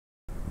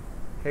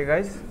Hey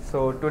guys,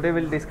 so today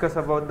we'll discuss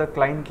about the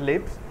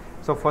Clientlibs.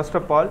 So first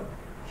of all,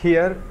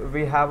 here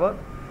we have a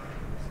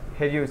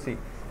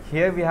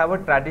here we have a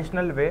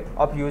traditional way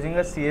of using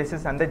a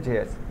CSS and the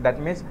JS. That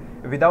means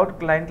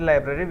without client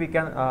library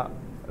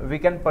we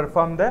can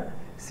perform the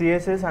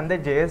CSS and the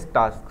JS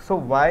task. So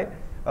why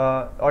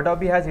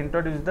Adobe has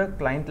introduced the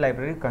client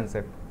library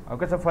concept.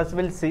 Okay, so first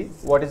we'll see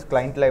what is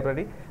client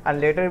library and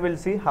later we'll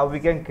see how we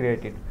can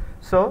create it.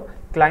 So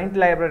client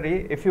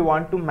library, if you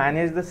want to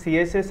manage the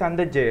CSS and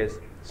the JS.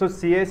 So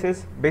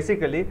CSS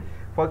basically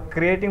for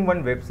creating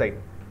one website.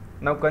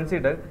 Now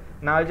consider,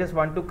 now I just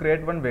want to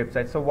create one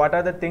website. So what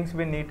are the things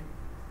we need?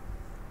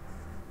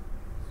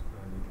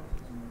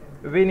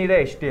 We need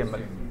a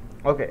HTML.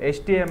 Okay,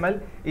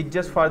 HTML is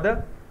just for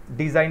the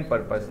design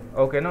purpose.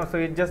 Okay, no, so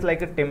it's just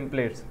like a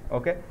templates.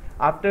 Okay,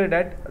 after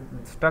that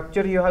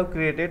structure you have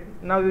created,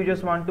 now you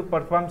just want to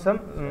perform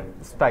some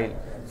style.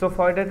 So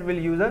for that we'll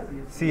use a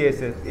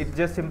CSS. It's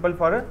just simple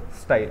for a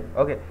style.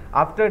 Okay,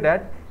 after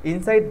that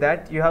inside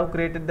that you have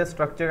created the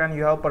structure and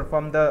you have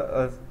performed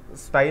the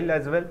style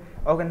as well.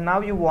 Okay,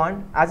 now you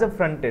want as a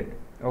front end.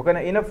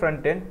 Okay, in a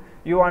front end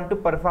you want to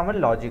perform a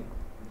logic.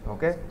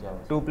 Okay,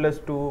 2 plus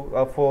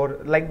 2 4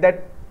 like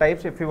that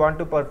types. If you want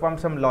to perform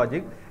some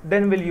logic,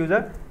 then we'll use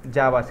a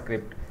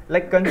JavaScript.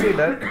 Like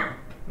consider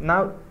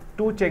now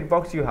two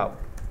checkbox you have,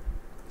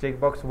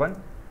 checkbox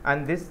 1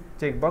 and this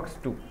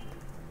checkbox 2.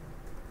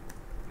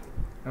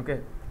 Okay,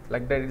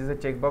 like that, it is a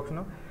checkbox.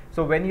 No,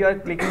 so when you are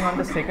clicking on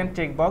the second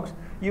checkbox,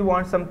 you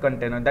want some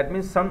container. That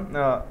means some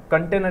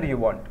container you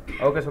want.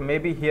 Okay, so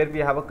maybe here we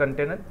have a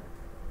container.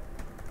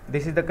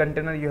 This is the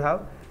container you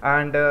have,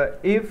 and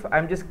if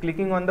I'm just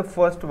clicking on the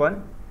first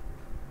one,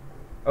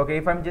 okay,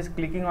 if I'm just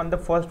clicking on the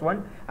first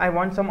one, I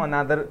want some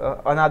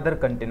another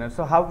container.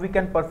 So how we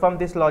can perform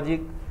this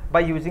logic? By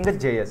using a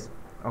JS.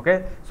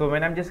 Okay, so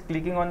when I'm just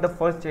clicking on the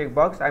first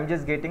checkbox, I'm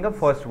just getting a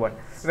first one.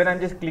 When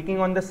I'm just clicking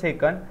on the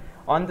second,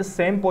 on the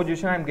same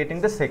position I'm getting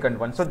the second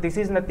one. So this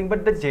is nothing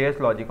but the JS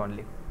logic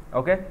only.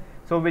 Okay,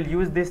 so we'll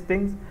use these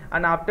things,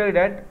 and after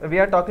that we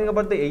are talking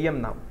about the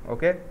AEM now.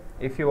 Okay,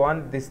 if you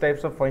want these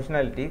types of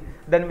functionality,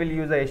 then we'll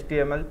use a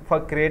HTML. For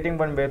creating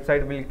one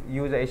website, we'll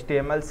use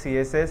HTML,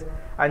 CSS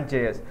and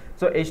JS.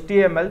 So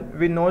HTML,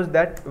 we knows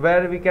that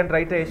where we can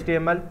write a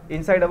HTML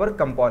inside our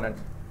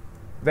components.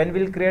 When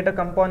we'll create a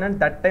component,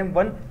 that time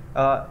one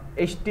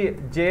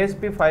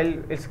JSP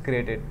file is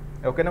created.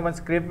 Okay, now one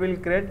script will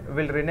create,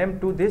 will rename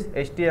to this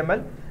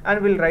HTML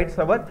and we'll write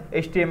our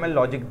HTML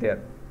logic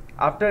there.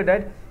 After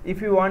that,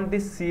 if you want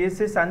this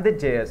CSS and the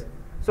JS,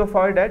 so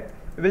for that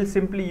we'll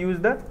simply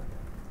use the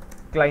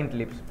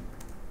Clientlibs.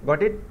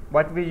 Got it?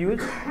 What we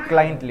use?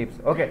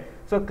 Clientlibs. Okay,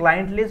 so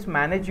Clientlibs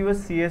manage your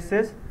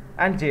CSS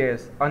and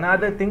JS.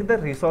 Another thing, the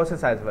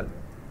resources as well.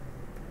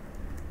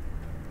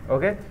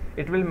 Okay,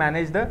 it will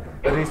manage the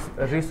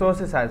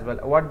resources as well.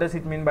 What does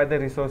it mean by the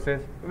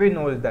resources? We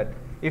know that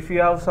if you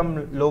have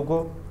some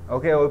logo,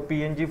 okay, or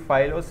PNG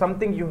file or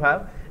something you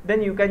have,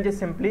 then you can just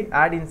simply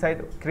add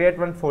inside, create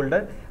one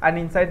folder, and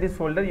inside this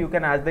folder you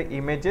can add the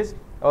images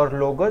or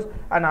logos,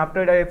 and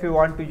after that if you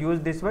want to use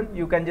this one,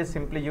 you can just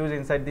simply use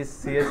inside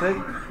this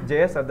CSS,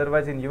 JS,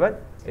 otherwise in your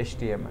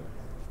HTML.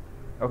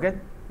 Okay,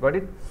 got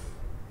it?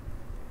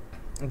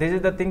 This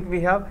is the thing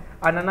we have.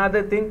 And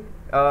another thing,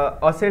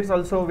 assets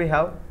also we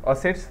have,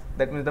 assets,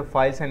 that means the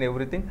files and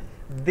everything.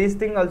 This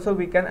thing also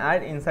we can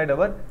add inside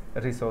our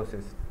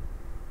resources.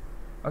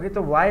 Okay,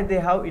 so why they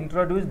have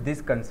introduced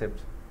these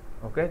concepts?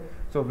 Okay,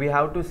 so we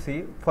have to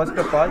see, first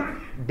of all,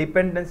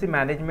 dependency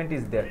management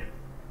is there.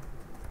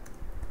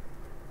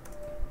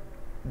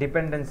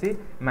 Dependency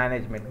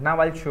management. Now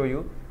I'll show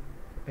you.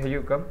 Here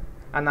you come,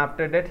 and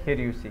after that here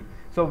you see.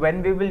 So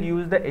when we will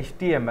use the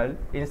HTML,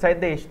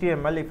 inside the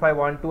HTML, if I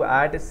want to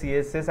add a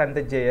CSS and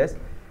the JS,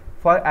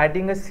 for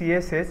adding a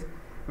CSS,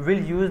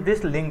 we'll use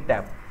this link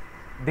tag.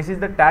 This is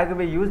the tag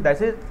we use,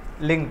 that is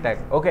link tag.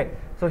 Okay,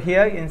 so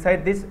here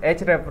inside this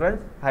H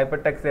reference,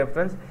 hypertext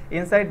reference,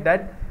 inside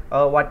that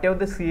whatever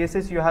the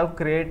CSS you have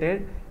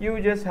created, you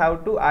just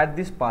have to add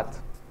this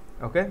path.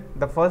 Okay,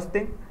 the first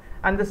thing,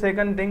 and the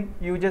second thing,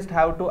 you just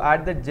have to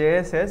add the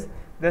JSS.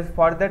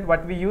 For that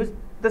what we use?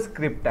 The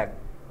script tag.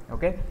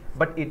 Okay,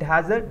 but it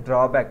has a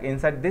drawback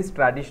inside this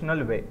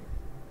traditional way.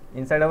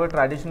 Inside our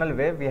traditional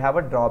way we have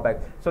a drawback.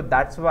 So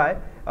that's why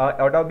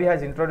Adobe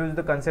has introduced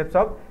the concepts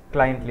of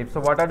Clientlibs. So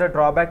what are the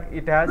drawback?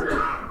 It has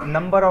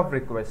number of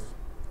requests.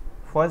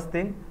 First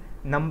thing,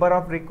 number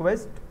of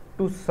requests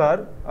to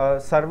serve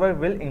server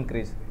will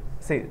increase.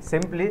 See,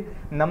 simply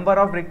number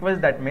of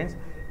requests, that means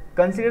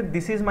consider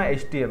this is my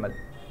HTML.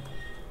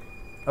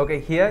 Okay,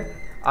 here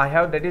I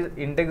have, that is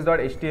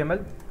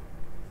index.html.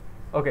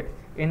 Okay,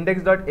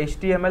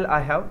 index.html I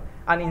have,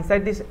 and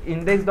inside this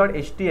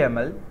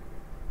index.html,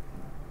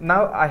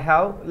 now I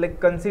have, like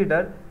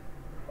consider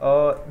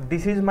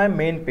this is my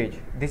main page,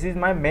 this is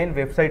my main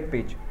website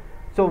page.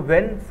 So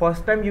when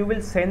first time you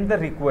will send the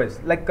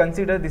request, like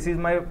consider this is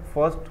my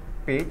first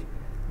page,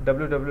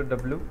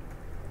 www,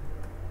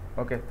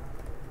 okay,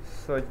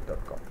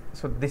 search.com.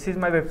 So this is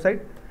my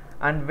website,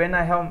 and when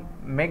I have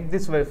made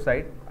this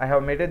website,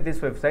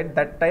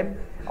 that time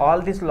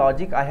all this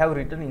logic I have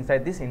written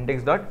inside this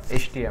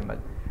index.html.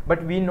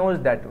 But we know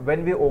that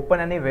when we open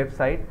any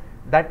website,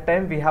 that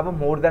time we have a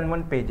more than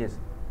one pages.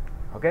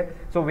 Okay,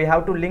 so we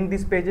have to link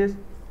these pages,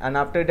 and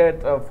after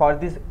that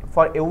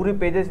for every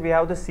pages we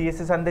have the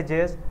CSS and the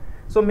JS.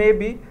 So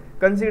maybe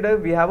consider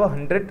we have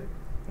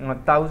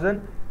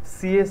 1,000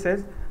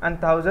 CSS and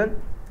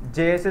 1,000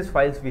 JSS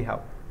files we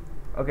have.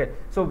 Okay,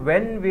 so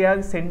when we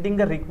are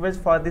sending a request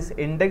for this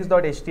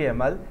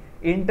index.html,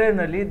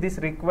 internally this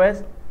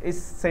request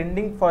is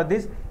sending for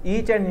this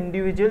each and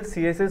individual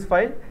CSS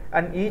file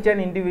and each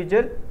and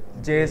individual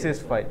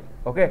JSS file.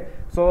 Okay,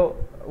 so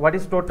what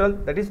is total?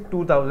 That is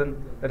 2,000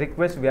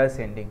 requests we are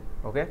sending.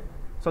 Okay,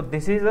 so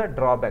this is a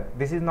drawback.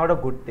 This is not a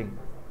good thing.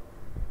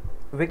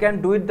 We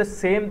can do it the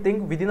same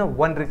thing within a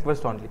one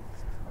request only.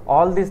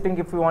 All these things,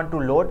 if you want to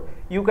load,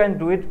 you can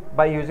do it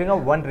by using a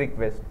one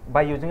request,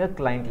 by using a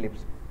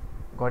Clientlibs.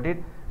 Got it?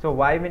 So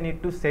why we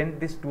need to send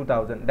this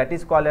 2,000? That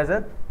is called as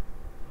a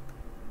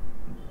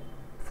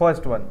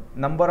first one,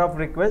 number of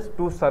requests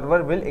to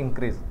server will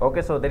increase.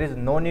 Okay, so there is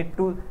no need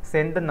to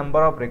send the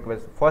number of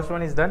requests. First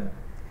one is done.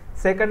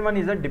 Second one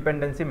is a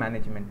dependency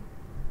management.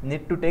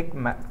 Need to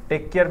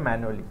take care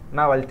manually.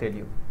 Now I'll tell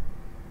you.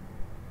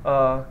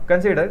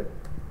 Consider,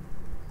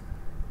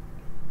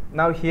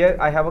 now here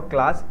I have a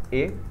class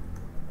A,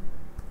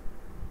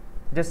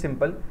 just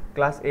simple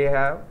class A I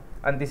have,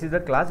 and this is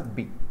the class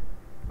B.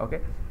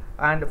 Okay,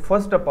 and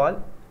first of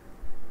all,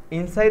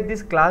 inside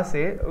this class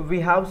A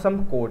we have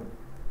some code.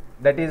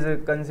 That is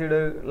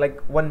consider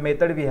like one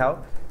method we have,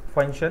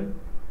 function,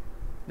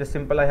 just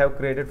simple I have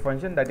created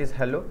function, that is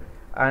hello,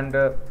 and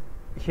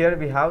here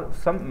we have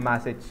some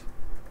message,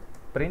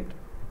 print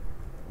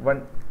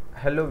one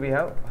hello, we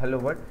have hello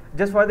world,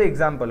 just for the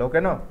example. Okay,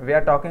 no, we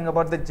are talking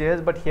about the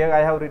JS, but here I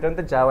have written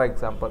the Java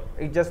example.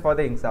 It's just for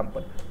the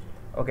example.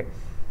 Okay,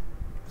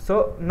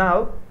 so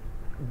now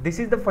this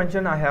is the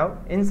function I have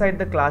inside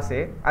the class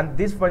A, and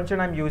this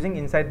function I am using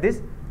inside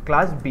this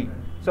class B.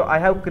 So I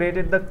have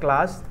created the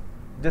class,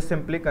 just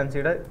simply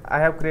consider I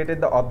have created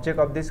the object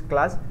of this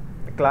class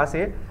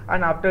A,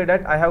 and after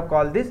that I have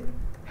called this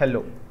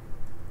hello.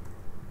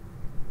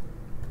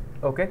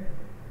 Okay,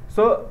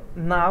 so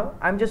now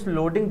I'm just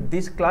loading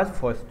this class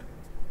first.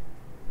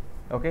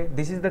 Okay,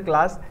 this is the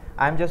class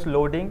I'm just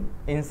loading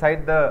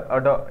inside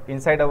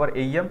inside our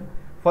AEM.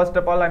 First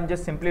of all, I'm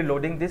just simply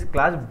loading this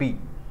class B.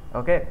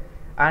 Okay,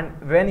 and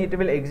when it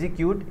will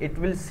execute, it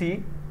will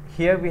see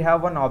here we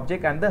have one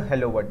object and the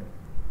hello world.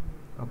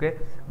 Okay,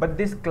 but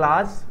this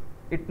class,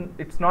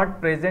 it's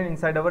not present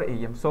inside our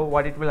AEM. So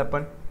what it will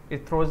happen?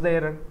 It throws the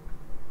error.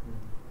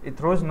 It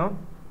throws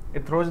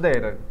the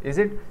error. Is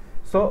it?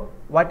 So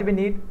what we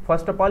need,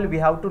 first of all, we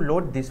have to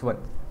load this one.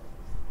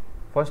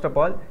 First of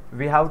all,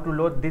 we have to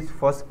load this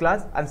first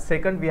class, and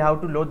second we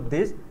have to load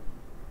this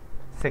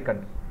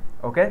second.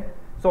 Okay,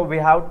 so we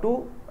have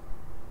to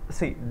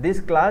see this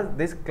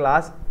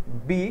class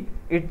B,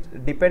 it's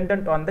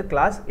dependent on the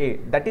class A.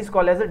 That is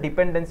called as a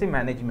dependency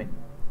management.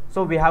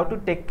 So we have to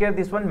take care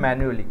this one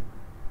manually.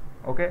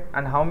 Okay,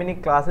 and how many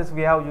classes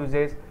we have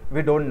uses,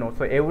 we don't know.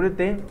 So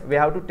everything we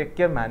have to take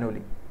care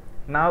manually.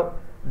 Now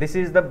this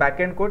is the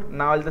backend code.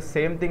 Now the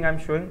same thing I'm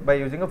showing by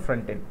using a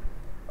front end.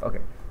 Okay,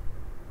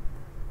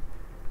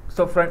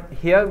 so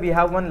here we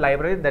have one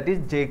library, that is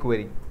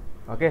jQuery.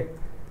 Okay,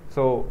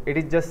 so it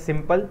is just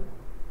simple.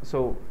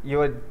 So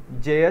your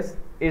JS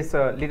is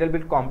a little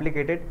bit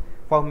complicated.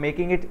 For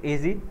making it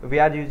easy, we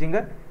are using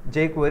a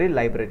jQuery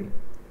library.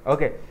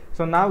 Okay,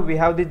 so now we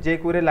have the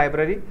jQuery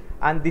library,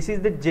 and this is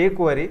the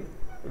jQuery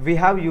we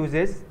have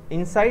uses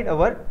inside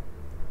our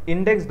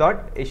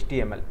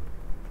index.html.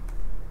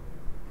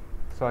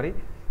 Sorry,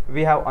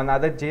 we have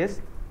another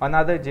JS,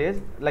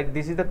 like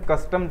this is the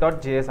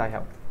custom.js I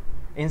have.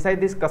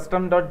 Inside this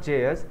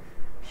custom.js,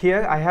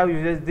 here I have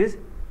uses this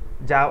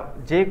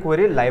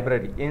jQuery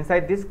library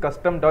inside this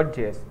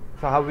custom.js.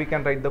 So how we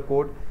can write the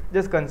code?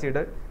 Just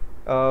consider,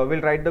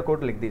 we'll write the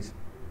code like this.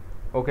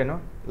 Okay, no,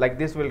 like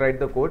this we'll write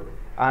the code,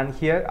 and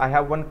here I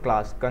have one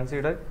class.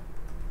 Consider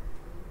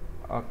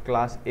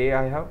class A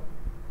I have.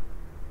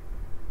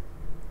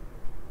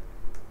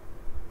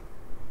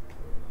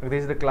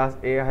 This is the class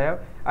A I have,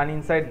 and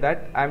inside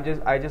that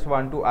I just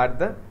want to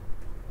add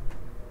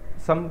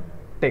some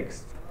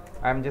text.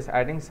 I'm just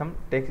adding some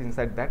text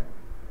inside that.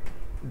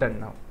 Done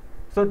now.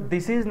 So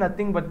this is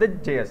nothing but the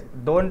JS.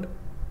 Don't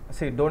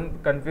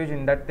confuse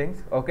in that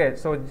things. Okay,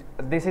 so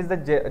this is the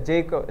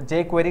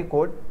jQuery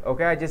code.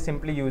 Okay, I just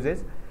simply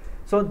uses.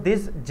 So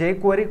this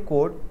jQuery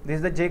code, this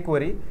is the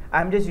jQuery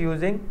I'm just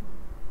using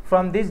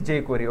from this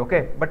jQuery.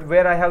 Okay, but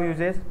where I have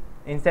uses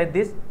inside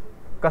this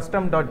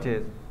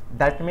custom.js.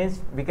 That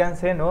means we can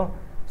say no.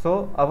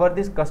 So our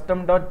this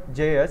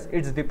custom.js,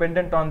 it's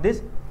dependent on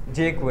this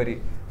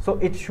jQuery. So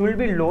it should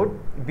be load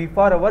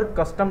before our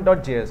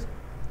custom.js.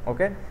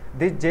 Okay,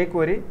 this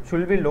jQuery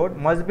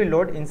must be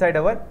load inside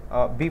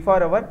our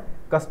before our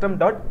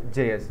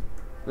custom.js.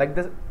 Like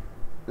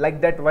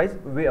that wise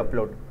we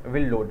will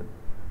load.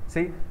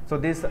 See, so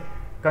this,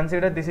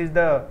 consider this is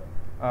the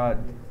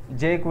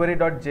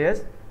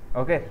jQuery.js,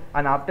 okay,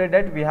 and after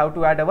that we have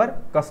to add our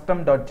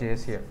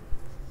custom.js here.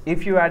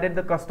 If you added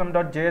the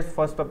custom.js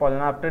first of all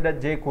and after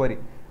that jQuery,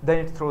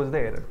 then it throws the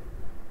error.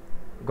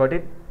 Got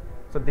it?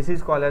 So this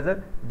is called as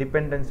a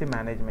dependency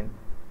management.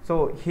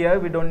 So here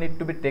we don't need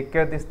to take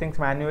care of these things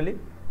manually.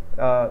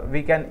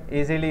 We can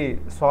easily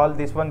solve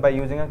this one by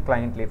using a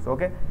Clientlibs,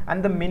 okay.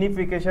 And the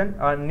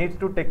minification needs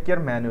to take care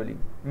manually.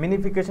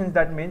 Minifications,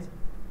 that means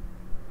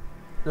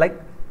like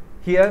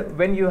here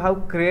when you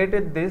have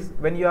created this,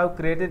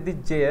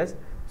 JS,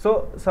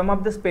 so some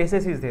of the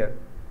spaces is there,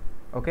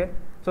 okay.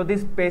 So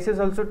these spaces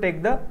also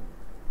take the,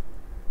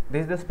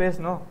 this is the space,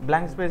 no,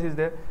 blank space is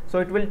there, so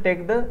it will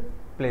take the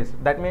place.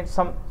 That means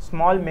some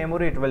small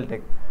memory it will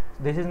take.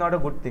 This is not a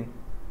good thing.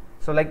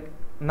 So like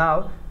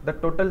now the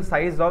total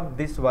size of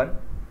this one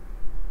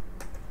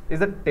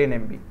is a 10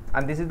 MB,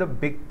 and this is the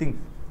big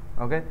thing,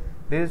 okay.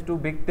 This is two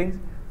big things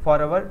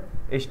for our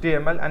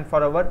HTML and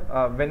for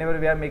our whenever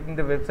we are making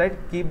the website.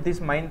 Keep this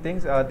mind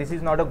things. This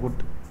is not a good,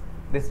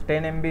 this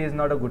 10 MB is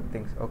not a good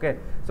thing, okay.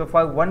 So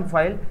for one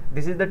file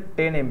this is the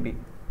 10 MB,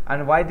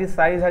 and why this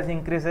size has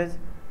increases?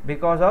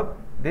 Because of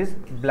this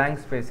blank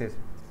spaces,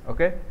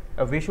 okay.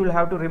 We should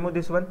have to remove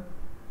this one.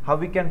 How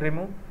we can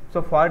remove?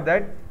 So for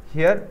that,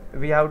 here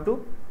we have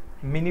to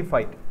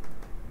minify it.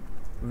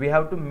 We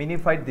have to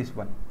minify this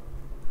one,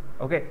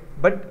 okay.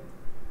 But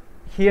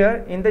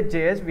here in the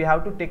JS we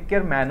have to take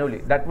care manually.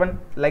 That one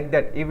like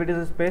that. If it is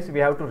a space, we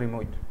have to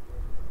remove it,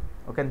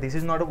 okay. This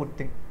is not a good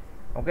thing,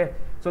 okay.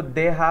 So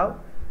they have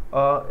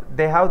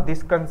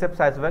this concepts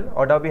as well.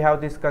 Adobe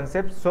have this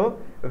concept. So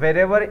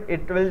wherever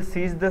it will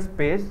seize the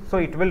space, so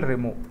it will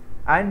remove.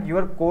 And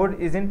your code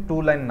is in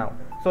 2 line now,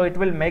 so it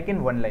will make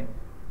in 1 line.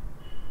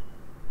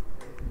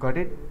 Got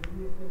it?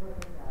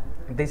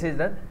 This is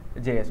the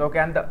JS, okay.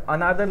 And the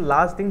another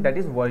last thing, that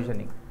is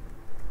versioning,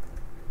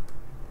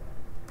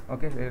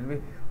 okay. Let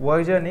me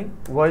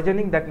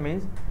versioning, that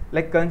means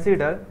like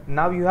consider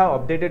now you have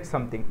updated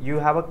something. You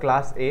have a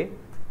class A,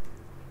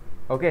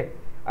 okay,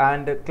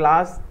 and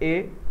class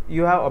A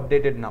you have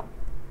updated now,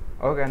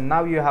 okay. And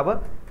now you have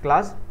a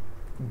class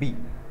B.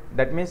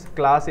 That means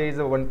class A is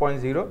a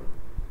 1.0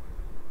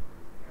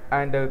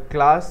 and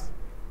class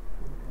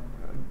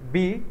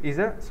B is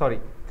a,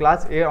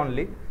 class A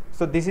only.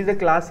 So this is a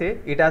class A.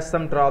 It has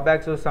some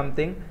drawbacks or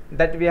something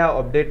that we have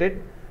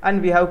updated,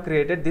 and we have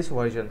created this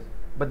version.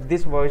 But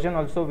this version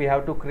also we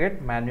have to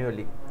create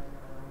manually.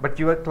 But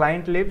your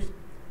Clientlibs,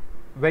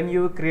 when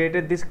you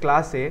created this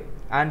class A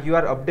and you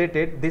are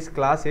updated this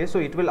class A, so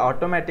it will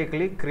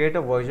automatically create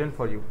a version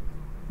for you.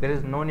 There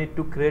is no need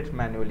to create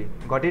manually.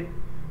 Got it?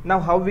 Now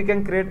how we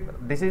can create?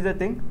 This is the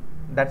thing.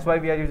 That's why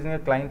we are using a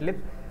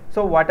Clientlibs.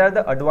 So what are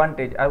the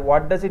advantage?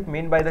 What does it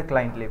mean by the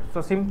Clientlibs?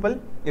 So simple.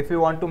 If you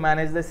want to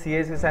manage the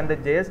CSS and the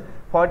JS,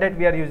 for that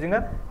we are using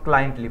a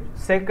Clientlibs.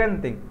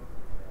 Second thing,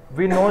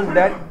 we know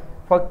that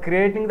for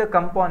creating the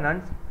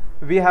components,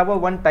 we have a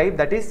one type,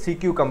 that is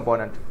CQ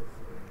component,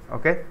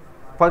 okay.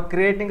 For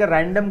creating a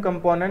random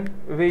component,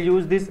 we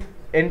use this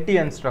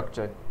NTN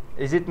structure.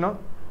 Is it no?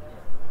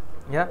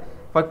 Yeah.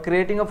 For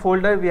creating a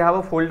folder, we have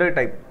a folder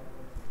type.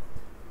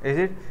 Is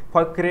it?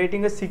 For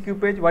creating a CQ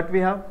page, what we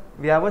have?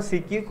 We have a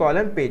CQ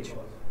colon page.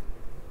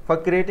 For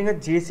creating a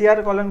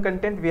JCR colon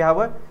content, we have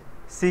a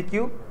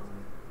CQ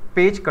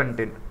page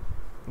content.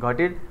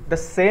 Got it? The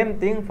same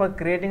thing for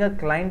creating a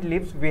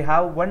Clientlibs, we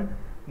have one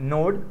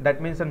node,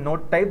 that means a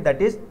node type,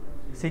 that is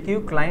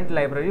CQ client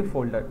library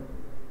folder,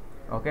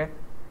 okay.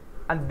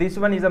 And this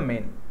one is a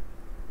main.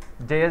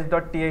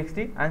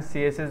 js.txt and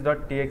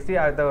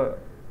css.txt are the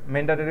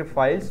mandatory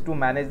files to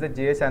manage the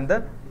JS and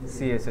the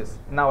CSS.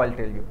 Now I'll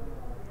tell you.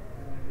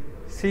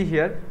 See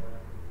here,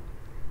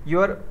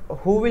 your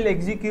who will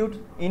execute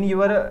in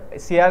your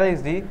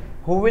CRSD,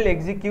 who will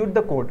execute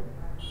the code?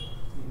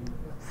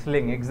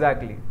 Sling,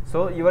 exactly.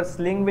 So your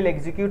Sling will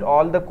execute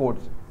all the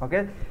codes,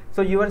 okay.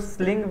 So your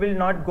Sling will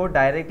not go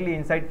directly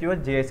inside your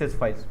JSS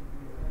files,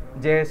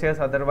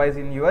 otherwise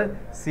in your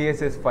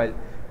CSS file.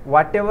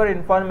 Whatever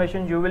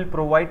information you will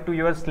provide to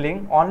your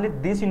Sling, only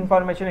this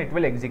information it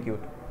will execute,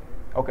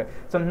 okay.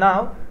 So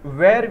now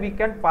where we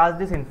can pass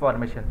this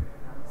information?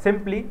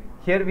 Simply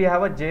here we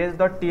have a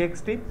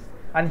js.txt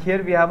and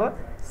here we have a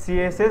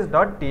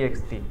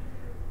css.txt.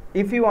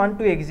 If you want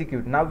to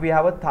execute, now we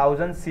have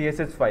 1000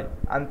 CSS file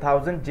and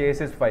 1000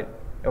 JSS file,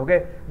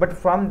 okay. But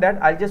from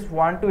that I just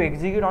want to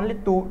execute only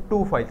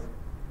two files,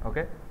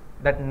 okay.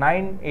 That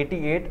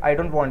 988 I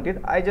don't want it.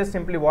 I just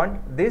simply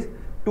want these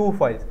 2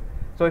 files.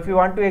 So if you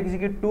want to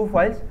execute 2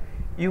 files,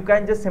 you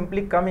can just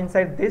simply come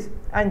inside this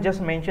and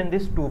just mention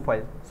this 2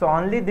 files. So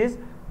only this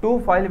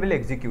 2 file will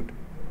execute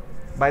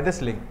by the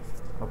Sling,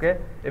 okay.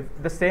 If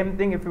the same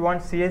thing, if you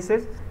want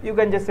CSS, you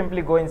can just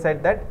simply go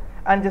inside that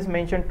and just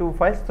mention 2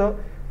 files. So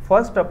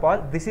first of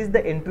all, this is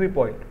the entry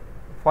point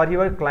for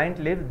your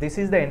Clientlibs. This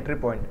is the entry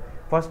point.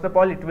 First of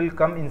all, it will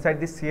come inside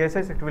this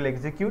CSS, it will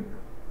execute.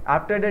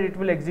 After that, it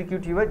will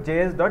execute your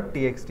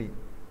js.txt,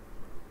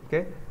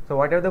 okay. So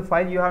whatever the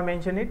file you have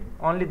mentioned it,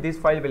 only this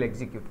file will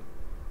execute,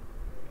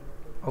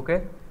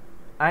 okay.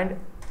 And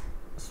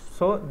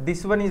so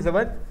this one is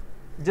our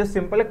just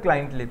simple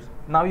Clientlibs.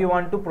 Now you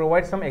want to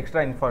provide some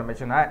extra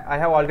information. I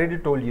have already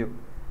told you,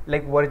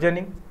 like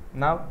versioning.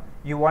 Now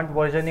you want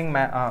versioning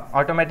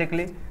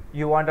automatically.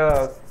 You want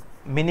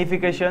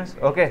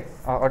minifications, okay,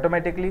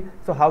 automatically.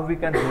 So how we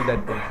can do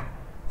that thing?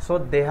 So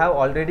they have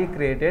already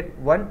created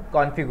one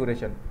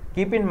configuration.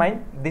 Keep in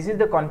mind, this is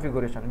the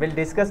configuration. We'll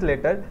discuss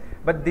later,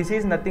 but this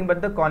is nothing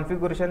but the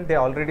configuration they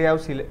already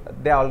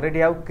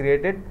have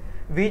created.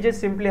 We just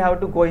simply have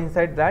to go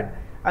inside that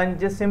and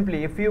just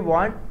simply, if you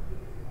want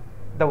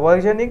the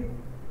versioning,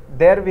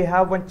 there we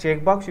have one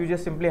checkbox. You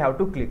just simply have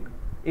to click.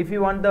 If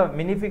you want the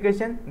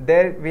minification,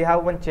 there we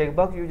have one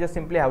checkbox. You just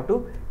simply have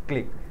to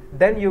click.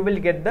 Then you will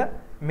get the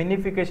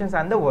minifications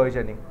and the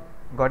versioning.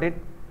 Got it?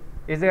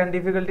 Is there any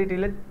difficulty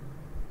till it?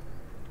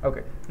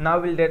 Okay, now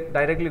we'll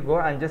directly go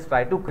and just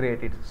try to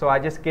create it. So I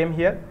just came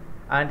here,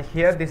 and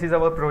here this is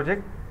our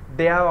project.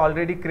 They have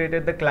already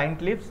created the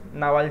Clientlibs.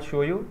 Now I'll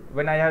show you.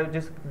 When I have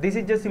just, this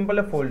is just simple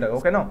a folder,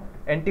 okay, no,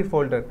 empty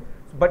folder.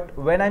 But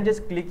when I'm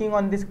just clicking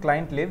on this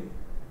Clientlib,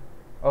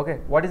 okay,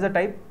 what is the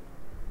type?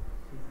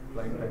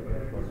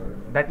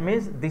 That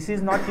means this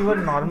is not your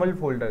normal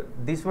folder.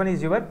 This one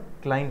is your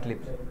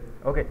Clientlibs.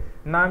 Okay,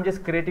 now I'm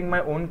just creating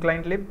my own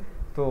Clientlib.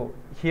 So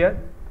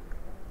here,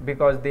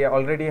 because they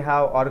already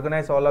have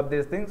organized all of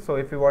these things, so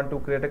if you want to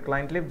create a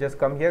Clientlib, just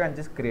come here and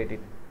just create it.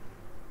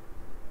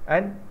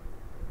 And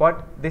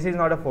what, this is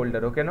not a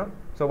folder, okay, no?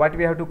 So what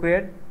we have to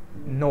create?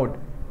 Node.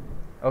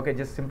 Okay,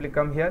 just simply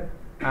come here,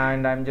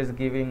 and I'm just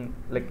giving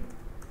like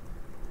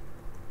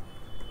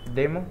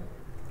demo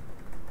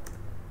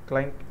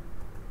Clientlibs.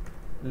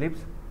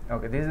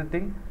 Okay, this is the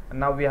thing. And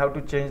now we have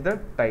to change the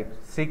type.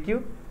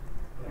 CQ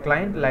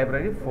client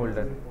library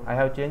folder. I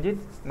have changed it.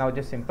 Now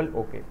just simple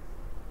OK.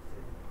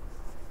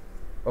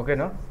 Okay,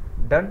 no,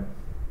 done.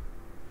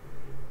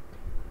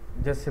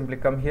 Just simply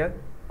come here,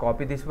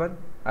 copy this one.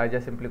 I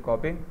just simply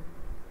copy,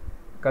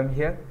 come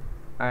here,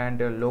 and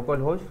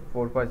localhost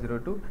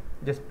 4.02,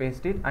 just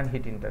paste it and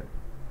hit enter.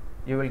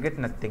 You will get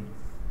nothing.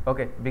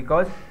 Okay,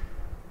 because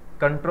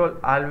control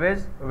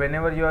always,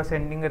 whenever you are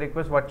sending a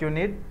request, what you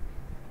need?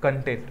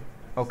 Content.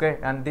 Okay,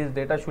 and this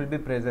data should be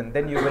present,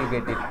 then you will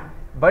get it.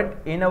 But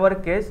in our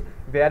case,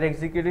 we are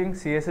executing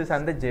CSS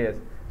and the JS.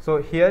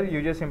 So here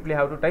you just simply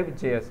have to type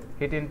JS,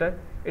 hit enter.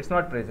 It's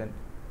not present.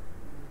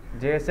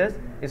 JSS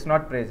is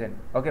not present.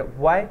 Okay,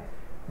 why?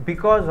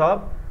 Because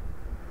of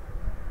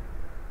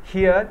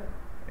here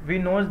we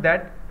knows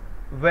that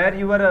where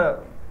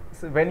your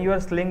when your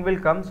sling will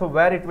come, so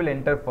where it will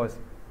enter first.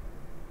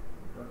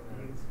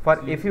 For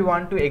if you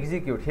want to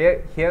execute,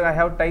 here I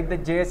have typed the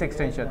JS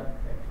extension.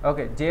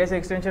 Okay, JS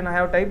extension I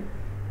have typed.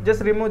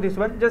 Just remove this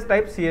one, just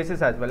type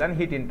CSS as well and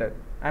hit enter.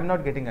 I am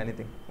not getting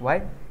anything.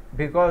 Why?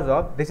 Because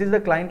of this is the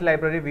client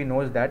library, we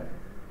knows that.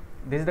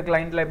 This is the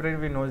client library,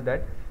 we knows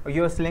that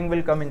your sling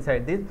will come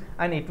inside this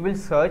and it will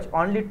search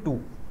only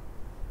two.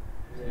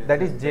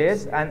 That is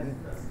JS and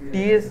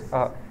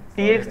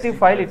TXT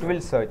file it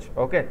will search.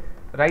 Okay,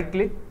 right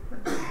click,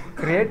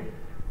 create,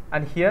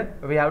 and here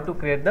we have to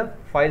create the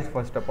files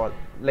first of all,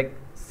 like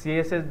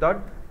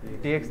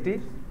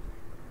css.txt,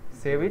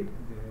 save it,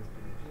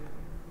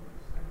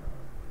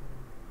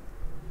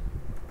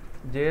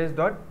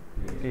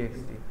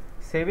 js.txt,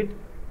 save it.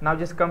 Now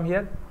just come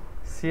here,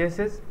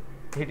 CSS,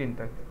 hit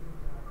enter.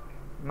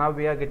 Now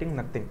we are getting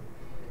nothing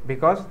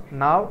because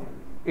now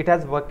it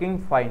has working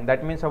fine.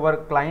 That means our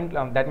client,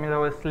 that means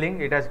our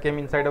sling, it has came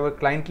inside our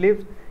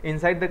Clientlibs.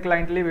 Inside the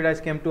Clientlib, it has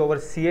came to our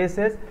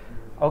CSS.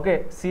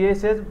 Okay,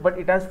 CSS, but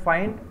it has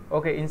find.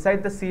 Okay,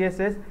 inside the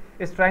CSS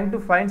is trying to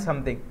find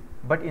something,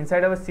 but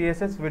inside our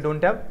CSS we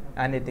don't have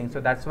anything.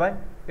 So that's why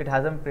it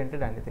hasn't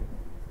printed anything.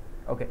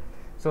 Okay,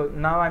 so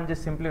now I'm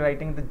just simply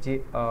writing the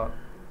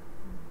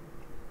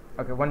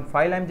okay, one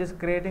file I'm just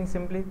creating,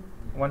 simply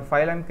one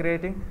file I'm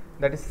creating,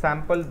 that is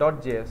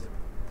sample.js.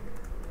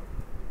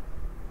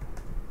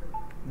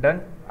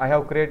 Done. I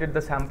have created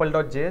the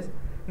sample.js.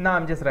 Now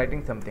I'm just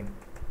writing something.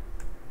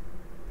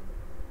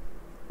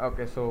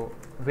 Okay, so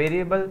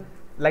variable,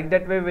 like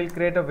that way we'll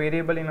create a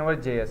variable in our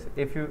JS.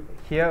 If you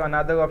here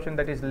another option,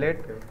 that is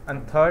let,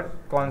 and third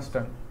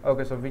constant.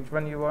 Okay, so which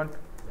one you want?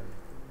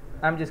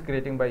 I'm just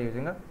creating by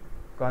using a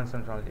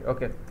constant only.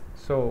 Okay,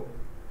 so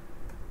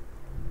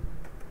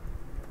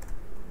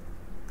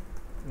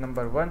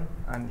number 1,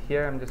 and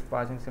here I'm just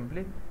passing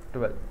simply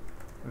 12.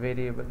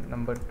 Variable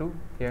number 2,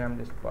 here I'm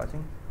just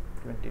passing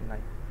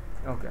 29.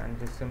 Okay, and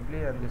just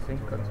simply I'm just saying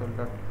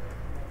console.log,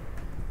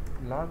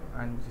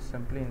 and just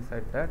simply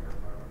inside that.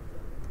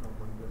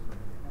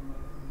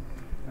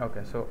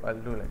 Okay, so I'll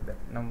do like that,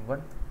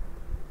 num1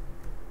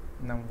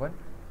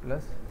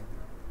 plus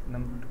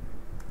num2.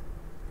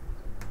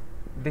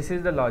 This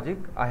is the logic,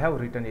 I have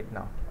written it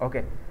now.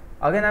 Okay,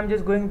 again I'm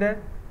just going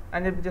there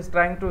and I'm just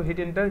trying to hit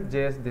enter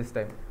JS this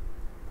time.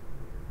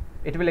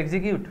 It will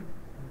execute.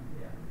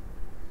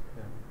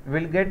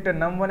 We'll get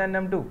num1 and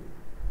num2.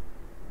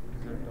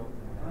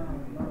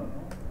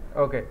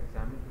 Okay,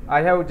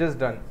 I have just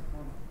done.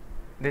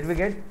 Did we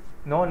get?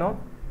 No.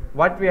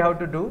 What we have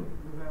to do?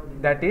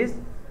 That is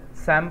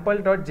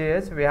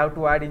sample.js we have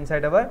to add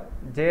inside our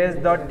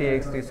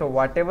js.txt. so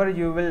whatever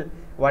you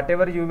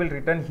will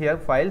return here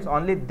files,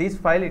 only this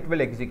file it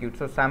will execute.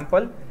 So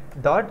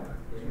sample.js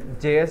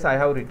I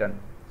have written,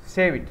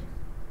 save it,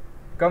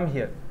 come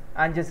here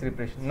and just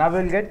refresh. Now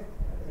we will get,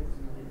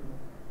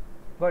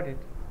 got it.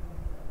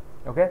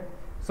 Okay,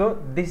 so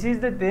this is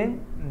the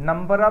thing,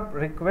 number of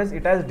requests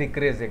it has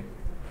decreasing.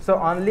 So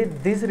only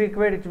this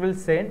request it will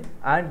send,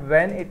 and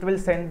when it will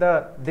send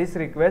this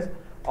request,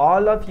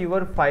 all of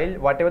your file,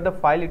 whatever the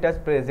file it has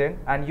present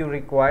and you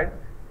required,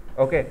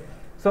 okay,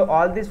 so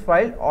all this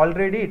file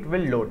already it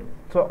will load.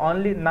 So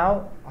only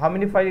now how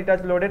many file it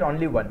has loaded?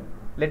 Only one.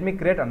 Let me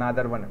create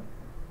another one.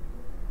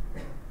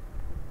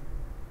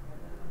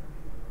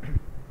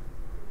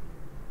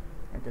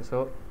 Okay,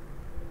 so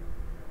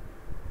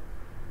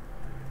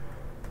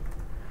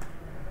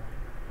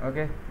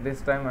okay,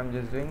 this time I'm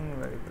just doing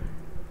very good.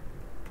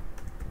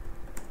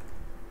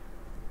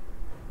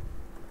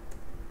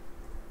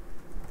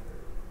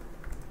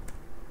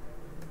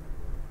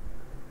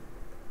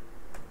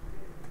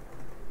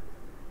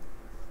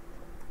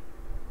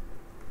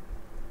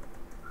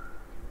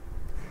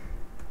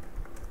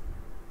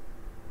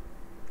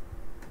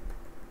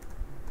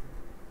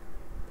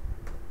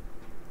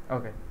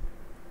 Okay,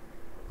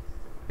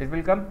 it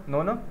will come.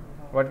 No,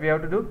 what we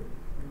have to do?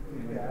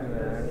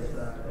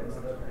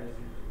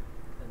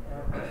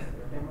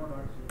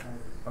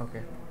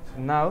 Okay, so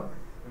now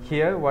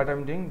here what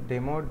I'm doing,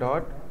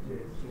 demo.js.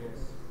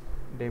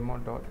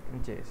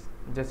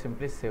 Just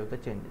simply save the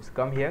changes,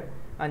 come here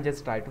and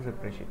just try to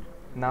refresh it.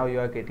 Now you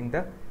are getting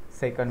the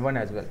second one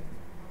as well.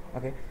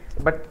 Okay,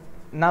 but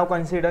now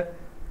consider,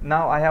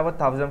 now I have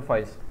 1,000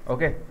 files.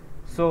 Okay,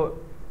 so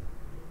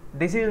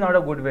this is not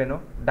a good way,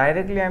 no.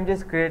 Directly I am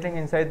just creating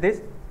inside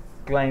this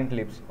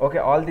Clientlibs. Okay,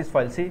 all these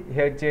files, see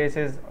here js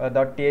is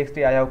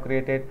 .txt I have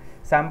created,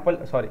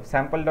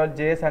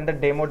 sample.js and the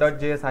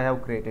demo.js I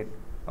have created.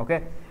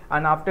 Okay,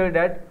 and after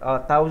that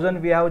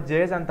 1,000 we have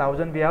js and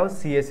 1,000 we have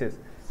css.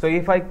 So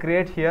if I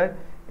create here,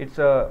 it's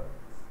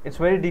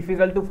very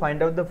difficult to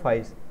find out the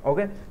files.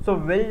 Okay, so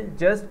we'll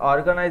just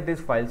organize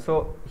this file.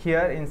 So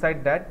here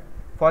inside that,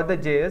 for the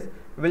js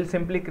we'll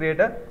simply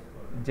create a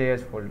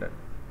js folder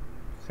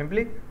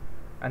simply,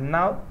 and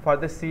now for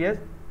the cs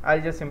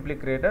I'll just simply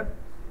create a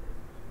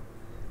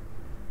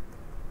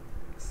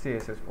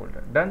css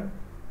folder. Done.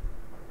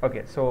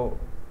 Okay, so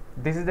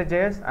this is the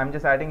js, I'm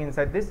just adding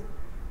inside this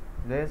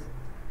js,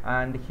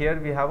 and here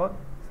we have a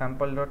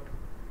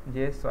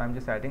sample.js, so I'm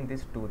just adding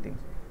these two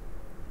things.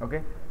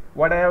 Okay,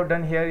 what I have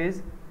done here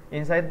is,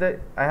 inside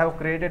I have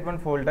created one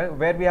folder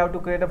where we have to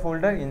create a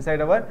folder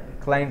inside our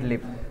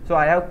Clientlibs. So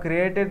I have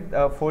created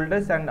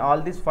folders, and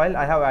all this file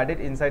I have added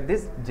inside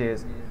this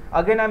js.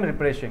 Again I'm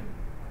refreshing.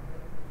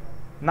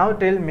 Now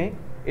tell me,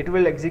 it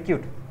will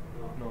execute?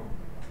 No.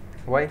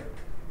 Why?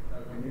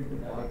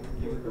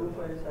 Two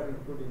files are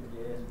input in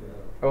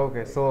JS.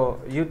 Okay, so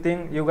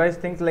you guys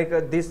think like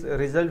this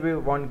result we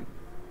want,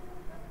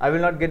 I will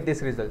not get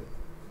this result.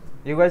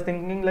 You guys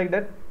thinking like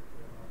that?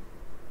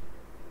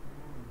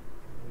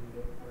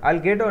 I'll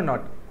get or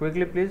not?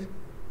 Quickly please.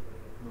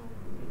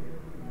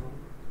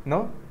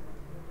 No?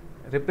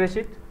 Refresh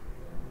it.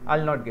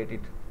 I'll not get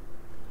it.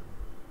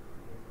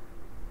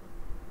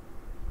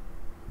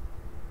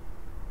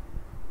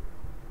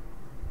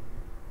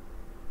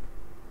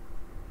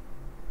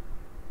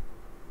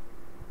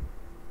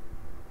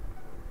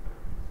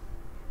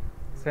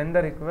 Send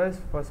the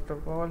request. First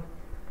of all,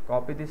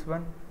 copy this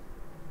one,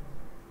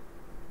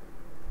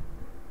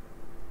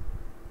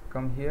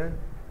 come here,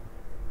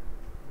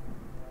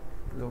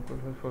 local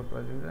host for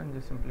project, and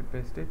just simply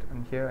paste it,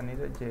 and here I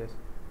need a JS.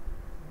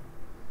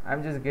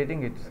 I'm just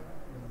getting it,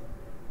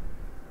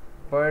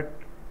 but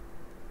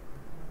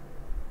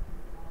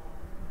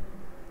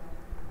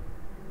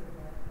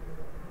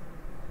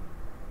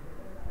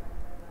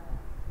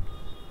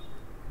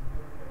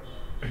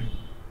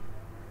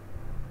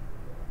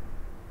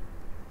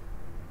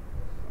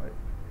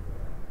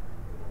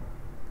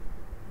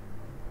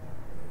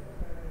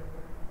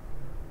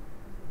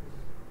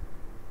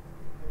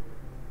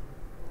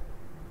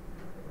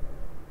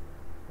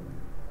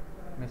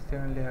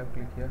mistakenly have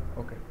clicked here.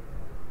 Okay,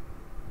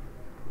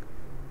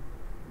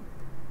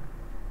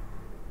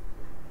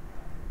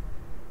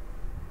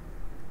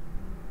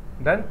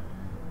 done.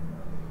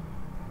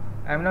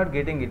 I'm not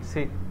getting it.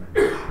 See,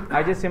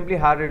 I just simply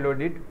hard reload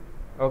it.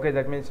 Okay,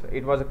 that means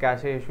it was a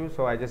cache issue,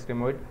 so I just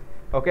removed it.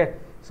 Okay,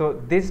 so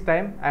this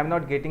time I'm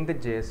not getting the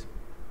JS.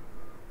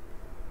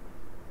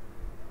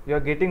 You are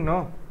getting?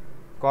 No.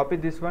 Copy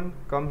this one,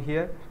 come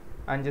here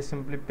and just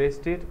simply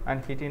paste it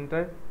and hit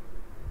enter.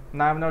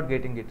 Now I'm not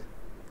getting it.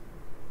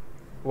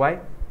 Why?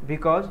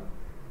 Because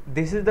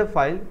this is the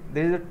file,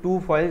 there is the two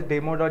files,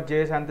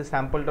 demo.js and the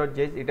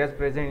sample.js. it is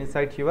present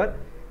inside your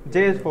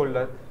JS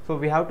folder. So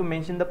we have to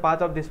mention the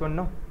path of this one,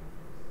 no?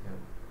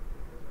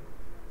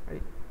 Yeah.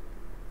 Right.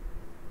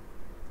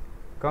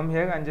 Come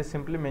here and just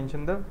simply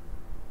mention the,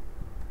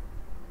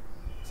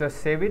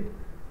 just save it,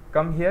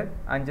 come here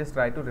and just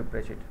try to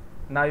refresh it.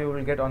 Now you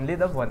will get only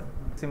the one.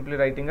 Simply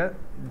writing a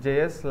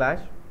js slash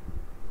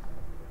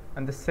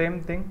and the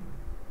same thing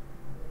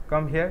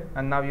come here,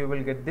 and now you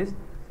will get this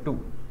 2.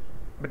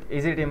 But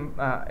is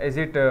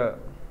it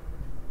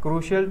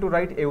crucial to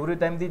write every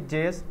time the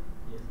JS?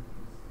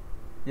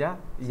 Yeah,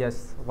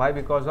 yes. Why?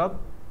 Because of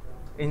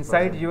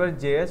inside your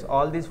JS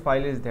all this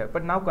file is there.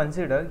 But now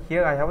consider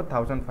here I have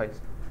 1,000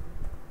 files.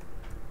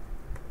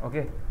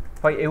 Okay,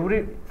 for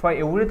every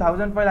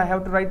 1,000 file I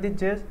have to write the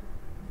JS.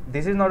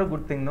 This is not a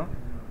good thing, no?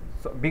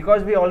 So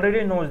because we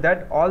already know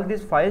that all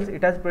these files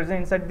it has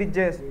present inside the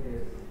JS.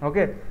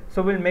 Okay,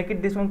 so we'll make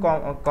it this one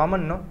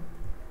common, no?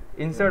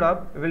 Instead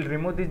of we'll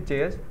remove this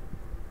JS.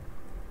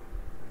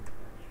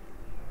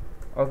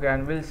 Okay,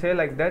 and we'll say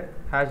like that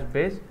hash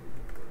base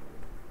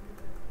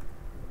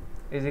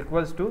is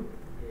equals to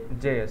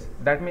JS.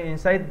 That means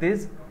inside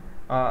this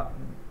I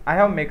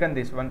have maken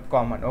this one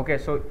common. Okay,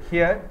 so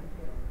here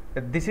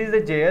this is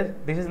the JS,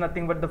 this is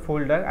nothing but the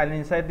folder, and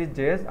inside this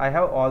JS I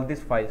have all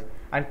these files.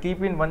 And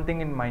keep in one thing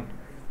in mind,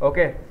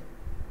 okay,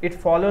 it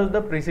follows the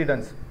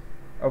precedence.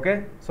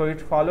 Okay, so it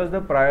follows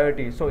the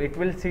priority. So it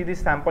will see this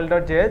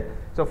sample.js.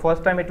 So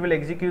first time it will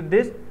execute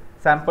this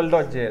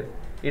sample.js.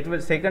 It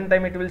will second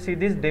time it will see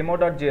this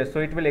demo.js. So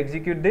it will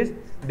execute this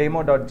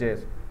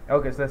demo.js.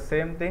 Okay, so the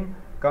same thing,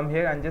 come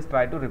here and just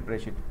try to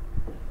refresh it.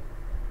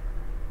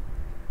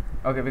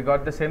 Okay, we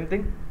got the same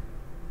thing.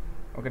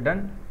 Okay,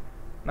 done.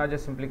 Now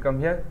just simply come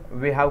here.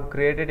 We have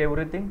created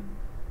everything.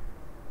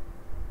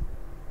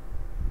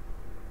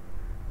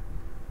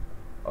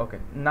 Okay,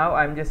 now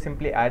I am just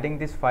simply adding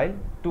this file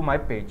to my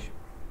page.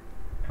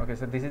 Okay,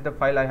 so this is the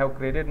file I have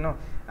created. No,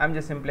 I am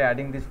just simply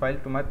adding this file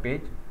to my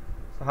page.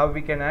 So how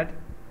we can add?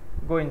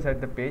 Go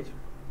inside the page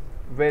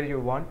where you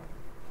want.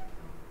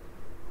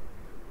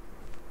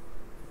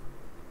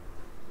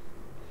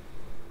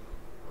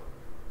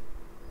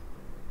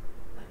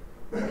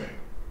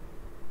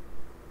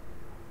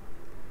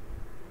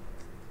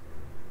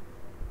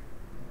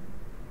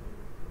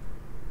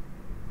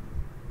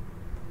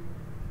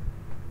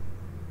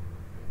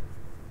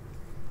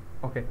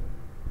 Okay,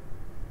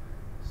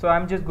 so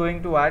I'm just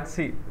going to add,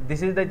 see,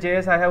 this is the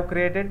JS I have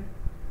created.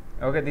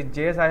 Okay, this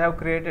JS I have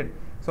created,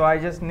 so I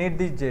just need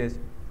this JS.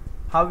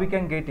 How we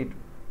can get it?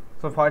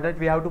 So for that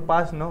we have to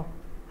pass, no?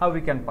 How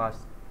we can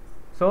pass?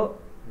 So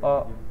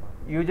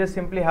you just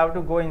simply have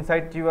to go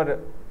inside your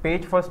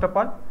page first of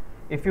all.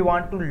 If you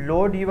want to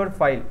load your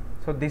file,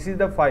 so this is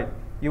the file,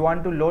 you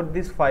want to load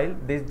this file,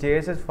 this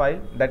JSS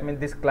file, that means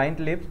this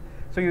Clientlibs.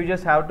 So you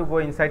just have to go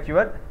inside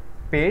your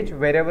page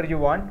wherever you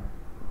want.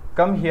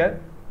 Come here.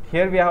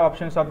 Here we have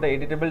options of the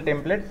editable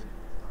templates.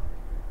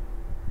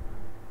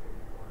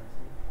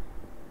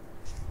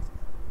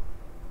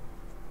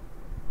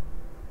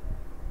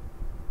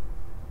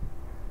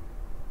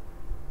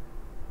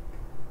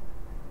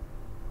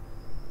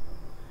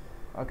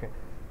 Okay,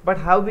 but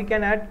how we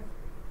can add?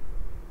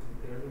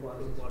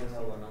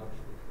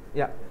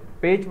 Yeah,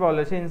 page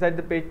policy. Inside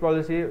the page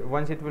policy,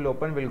 once it will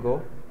open, will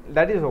go.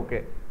 That is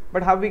okay.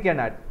 But how we can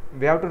add?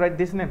 We have to write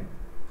this name.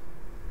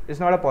 It's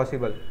not a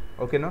possible.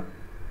 Okay, no?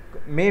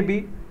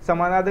 Maybe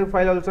some another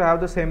file also have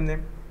the same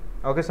name.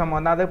 Okay, some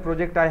another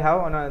project I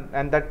have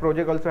and that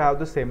project also have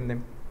the same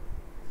name.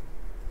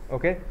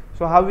 Okay,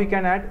 so how we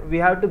can add? We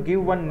have to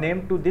give one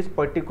name to this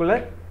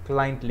particular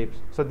Clientlibs.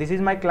 So this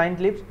is my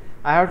Clientlibs.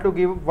 I have to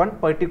give one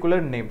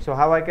particular name. So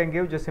how I can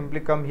give? Just simply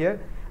come here,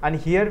 and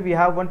here we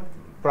have one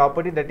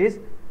property that is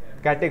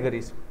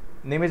categories.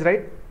 Name is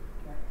right.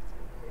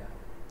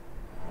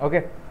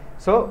 Okay,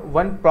 so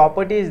one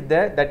property is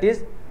there that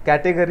is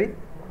category,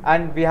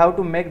 and we have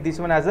to make this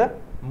one as a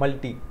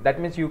multi. That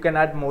means you can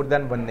add more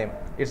than one name.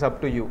 It's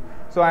up to you.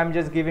 So I am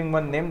just giving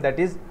one name, that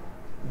is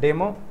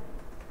demo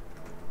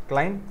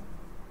Clientlibs.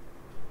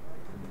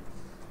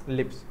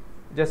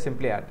 Just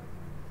simply add.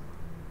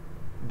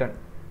 Done.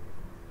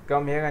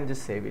 Come here and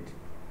just save it.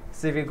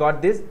 See, we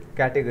got these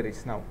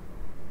categories now.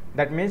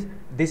 That means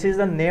this is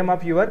the name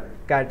of your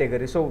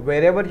category. So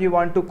wherever you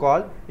want to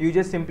call, you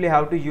just simply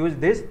have to use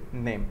this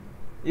name.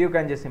 You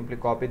can just simply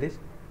copy this.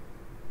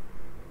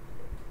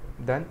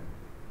 Done.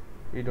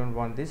 We don't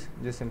want this,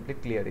 just simply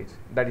clear it.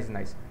 That is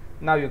nice.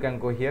 Now you can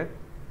go here.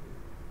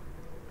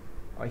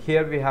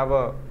 Here we have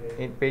a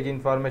page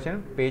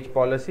information, page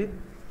policy.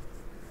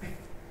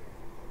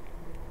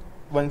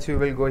 Once you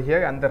will go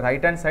here, and the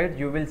right hand side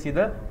you will see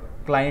the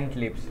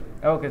Clientlibs.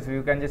 Okay, so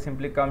you can just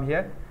simply come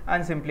here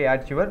and simply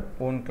add your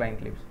own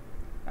Clientlibs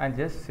and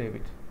just save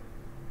it.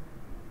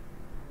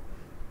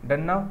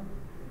 Done. Now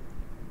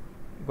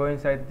go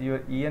inside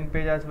your EN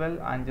page as well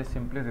and just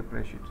simply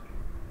refresh it.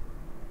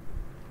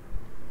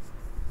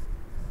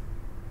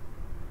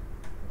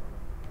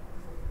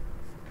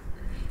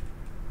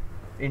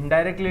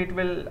 Indirectly it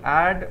will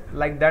add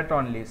like that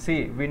only.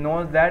 See, we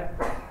know that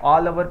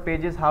all our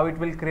pages how it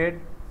will create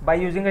by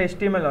using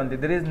HTML only.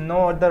 There is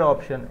no other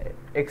option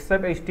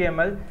except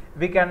HTML.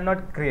 We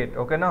cannot create.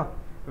 Okay, now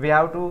we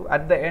have to,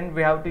 at the end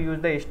we have to use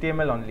the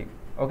HTML only.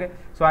 Okay,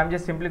 so I'm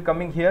just simply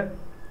coming here.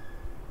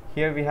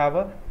 Here we have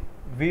a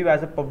view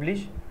as a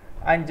publish,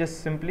 and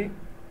just simply,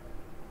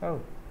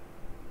 oh,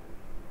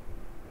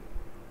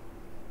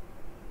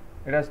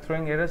 it is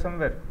throwing error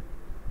somewhere.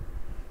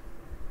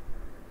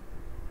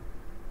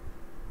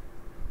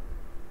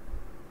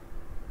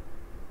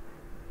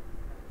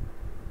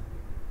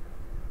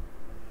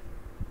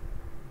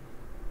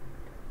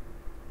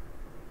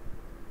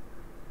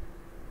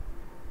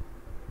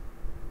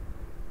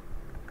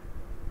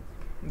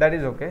 that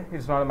is okay,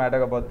 it's not a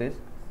matter about this.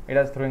 It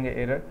is throwing an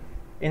error.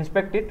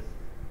 Inspect it.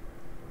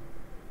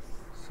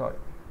 Sorry,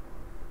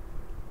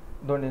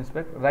 don't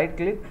inspect. Right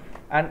click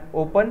and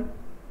open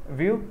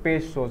view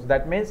page source.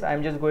 That means I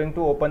am just going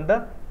to open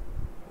the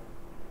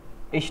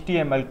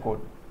HTML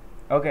code.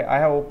 Okay, I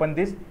have opened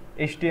this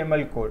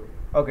HTML code.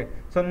 Okay,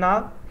 so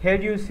now here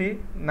you see,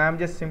 now I am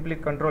just simply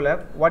Control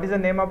F. What is the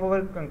name of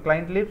our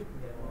Clientlibs?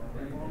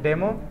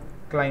 Demo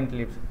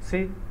Clientlibs.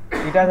 See,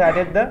 it has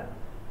added the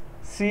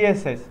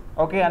CSS.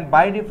 Okay, and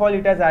by default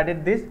it has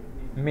added this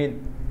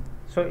min.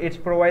 So it's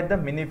provide the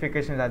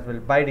minifications as well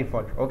by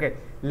default. Okay,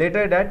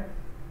 later that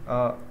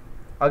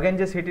again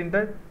just hit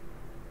enter.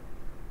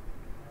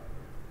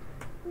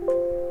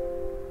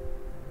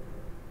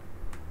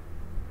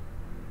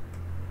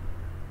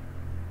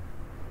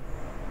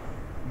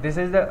 This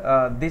is the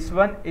this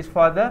one is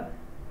for the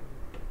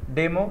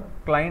demo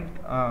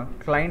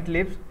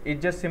Clientlibs.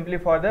 It's just simply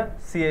for the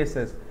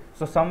CSS.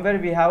 So somewhere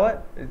we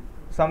have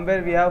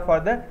for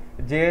the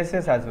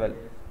JSS as well.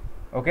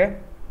 Okay,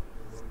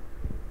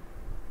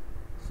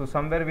 so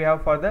somewhere we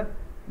have for the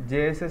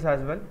JSS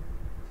as well.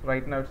 So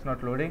right now it's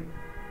not loading.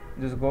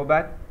 Just go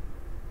back.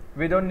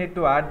 We don't need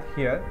to add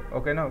here.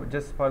 Okay, no,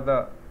 just for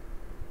the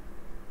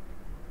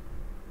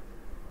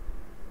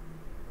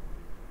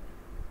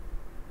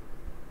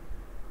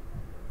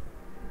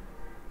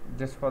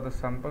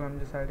sample I'm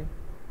just adding.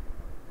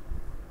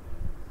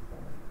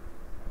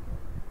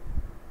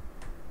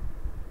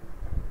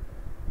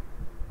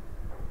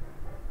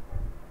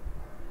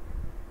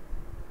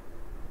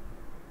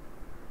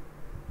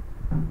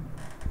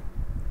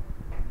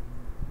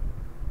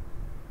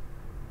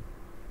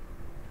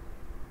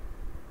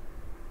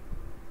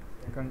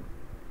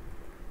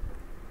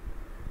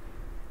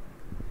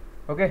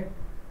 Okay,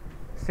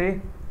 see,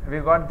 we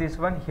got this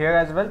one here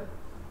as well,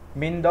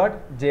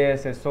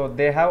 min.jss. so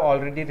they have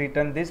already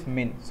written this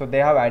min, so they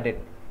have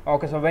added.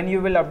 Okay, so when you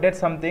will update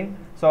something,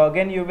 so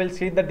again you will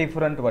see the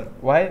different one.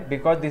 Why?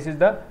 Because this is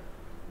the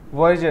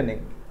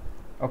versioning.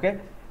 Okay,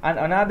 and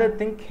another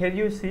thing, here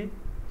you see,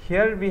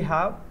 here we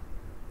have,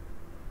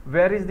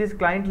 where is this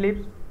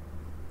Clientlibs?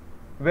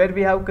 Where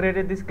we have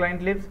created this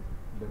Clientlibs?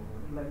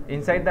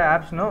 Inside the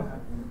apps, no?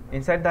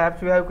 Inside the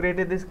apps we have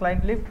created this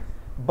Clientlib,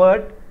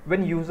 but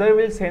when user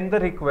will send the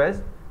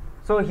request,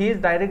 so he is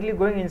directly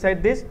going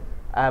inside this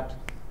apps.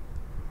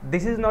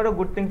 This is not a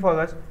good thing for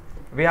us.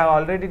 We have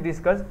already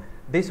discussed,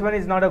 this one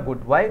is not a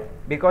good. Why?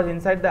 Because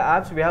inside the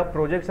apps we have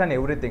projects and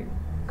everything,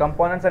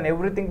 components and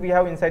everything we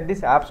have inside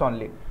this apps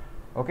only.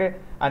 Okay,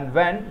 and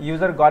when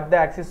user got the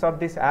access of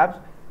this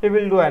apps, he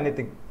will do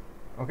anything.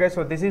 Okay,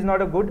 so this is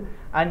not a good,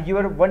 and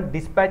your one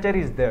dispatcher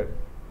is there.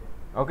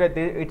 Okay,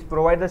 it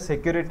provides the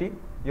security.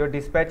 Your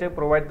dispatcher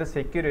provides the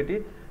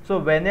security. So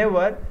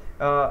whenever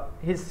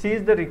he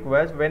sees the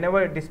request,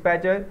 whenever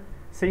dispatcher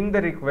seeing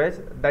the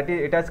request that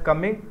it has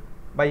coming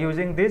by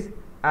using this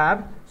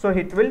app, so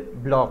it will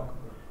block.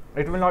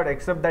 It will not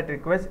accept that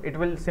request. It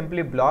will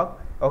simply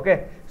block.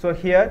 Okay, so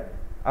here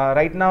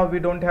right now we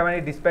don't have any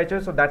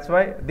dispatcher, so that's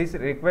why this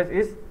request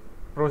is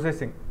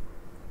processing.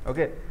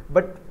 Okay,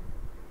 but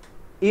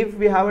if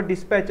we have a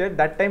dispatcher,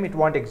 that time it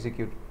won't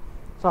execute.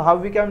 So how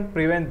we can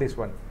prevent this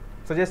one?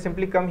 So just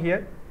simply come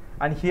here,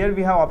 and here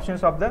we have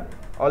options of the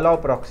allow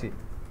proxy.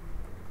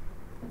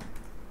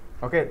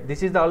 Okay,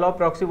 this is the allow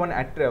proxy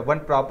one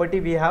property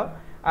we have,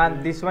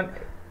 and this one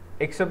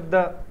accept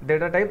the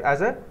data type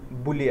as a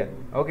boolean.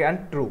 Okay,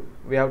 and true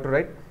we have to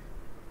write.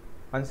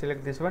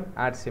 Unselect this one,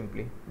 add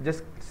simply,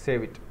 just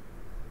save it.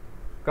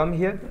 Come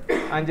here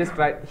and just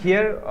write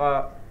here.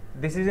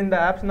 This is in the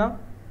apps now.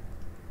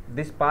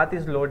 This path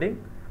is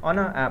loading on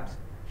a apps.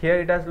 Here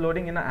it is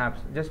loading in a apps.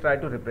 Just try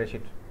to refresh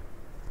it.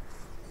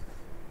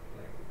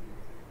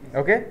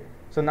 Okay,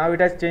 so now it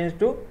has changed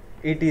to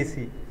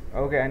etc.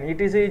 Okay, and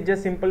etc is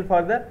just simple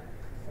for the,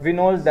 we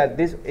knows that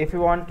this, if you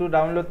want to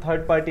download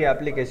third party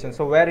application,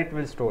 so where it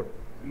will store?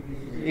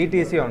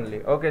 etc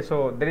only. Okay,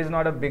 so there is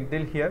not a big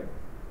deal here.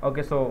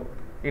 Okay, so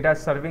it is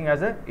serving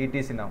as a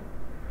etc now.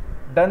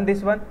 Done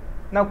this one.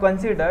 Now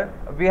consider,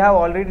 we have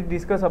already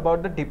discussed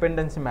about the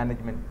dependency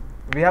management.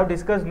 We have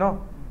discussed,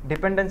 no?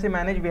 Dependency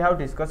manage we have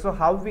discussed. So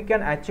how we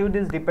can achieve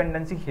this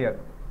dependency here?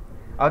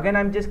 Again,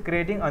 I am just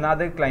creating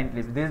another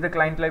Clientlib. This is the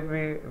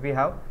Clientlib we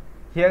have.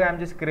 Here I am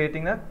just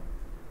creating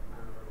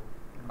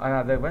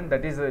another one,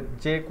 that is a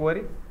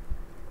jQuery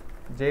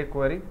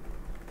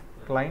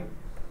Clientlibs.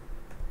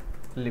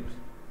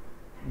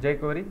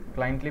 jQuery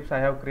Clientlibs I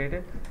have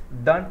created.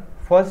 Done.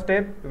 First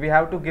step, we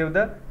have to give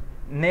the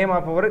name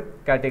of our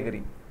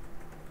category.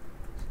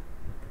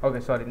 Okay,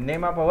 sorry,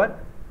 name of our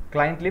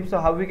Clientlib. So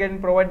how we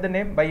can provide the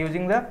name? By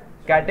using the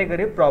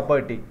category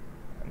property.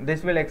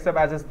 This will accept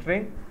as a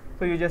string.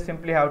 So you just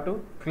simply have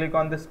to click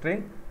on the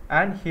string,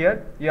 and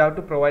here you have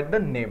to provide the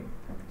name.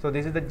 So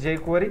this is the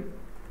jQuery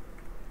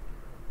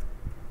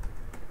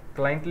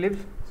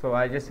Clientlibs. So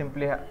I just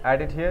simply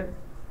add it here,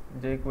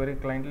 jQuery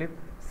Clientlib,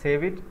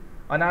 save it.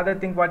 Another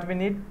thing what we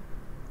need,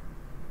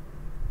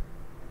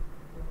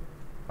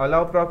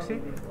 allow proxy.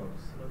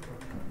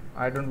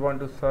 I don't want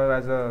to serve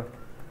as a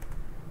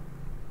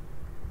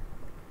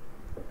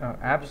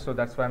apps, so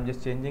that's why I'm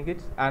just changing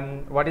it.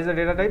 And what is the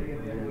data type?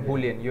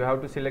 Boolean. You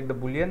have to select the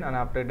boolean and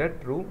after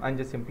that true and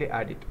just simply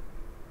add it.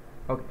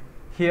 Okay,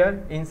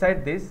 here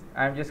inside this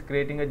I'm just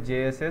creating a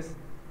JSS.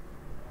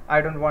 I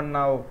don't want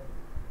now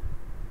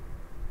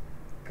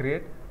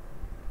create,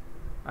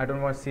 I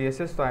don't want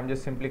CSS, so I'm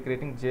just simply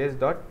creating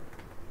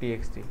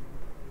js.txt.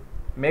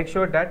 Make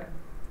sure that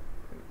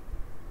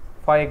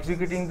for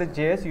executing the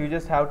JS you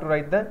just have to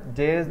write the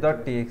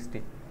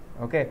js.txt.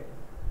 okay,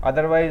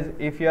 otherwise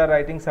if you are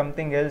writing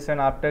something else and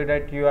after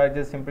that you are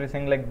just simply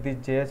saying like this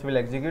JS will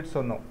execute,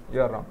 so no,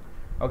 you are wrong.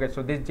 Okay,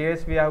 so this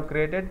JS we have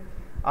created.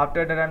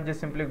 After that I'm just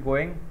simply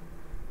going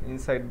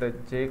inside the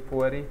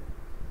jQuery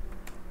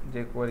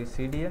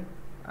CDN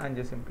and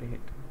just simply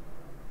hit.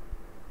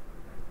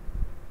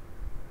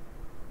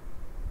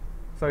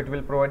 So it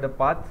will provide the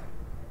path.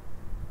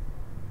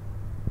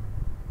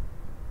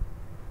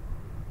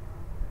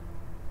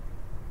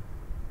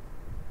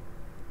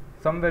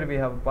 Somewhere we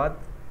have a path,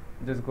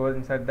 just go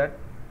inside that.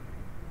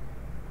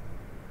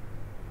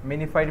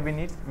 Minified we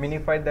need.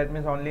 Minified, that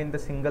means only in the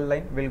single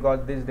line we'll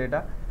got this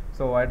data,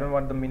 so I don't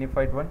want the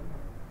minified one.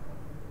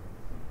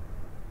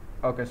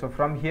 Okay, so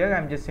from here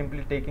I'm just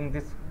simply taking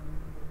this,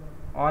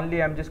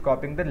 only I'm just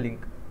copying the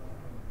link.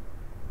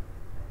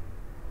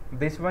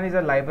 This one is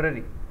a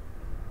library.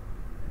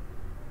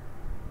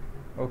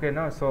 Okay,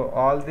 no, so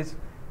all this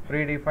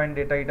predefined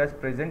data it is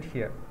present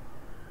here.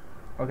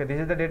 Okay,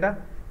 this is the data.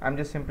 I'm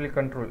just simply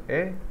Control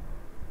A,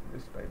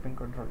 just typing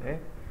Control A,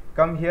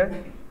 come here,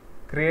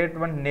 create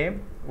one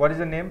name. What is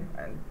the name?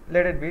 And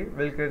let it be,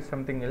 we'll create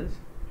something else.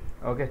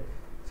 Okay,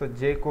 so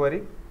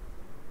jQuery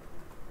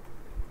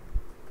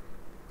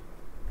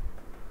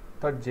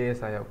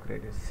 .js I have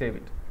created, save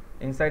it.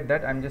 Inside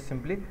that I'm just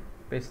simply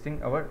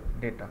pasting our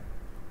data.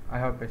 I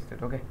have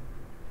pasted. Okay,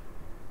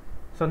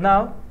 so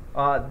now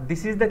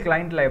this is the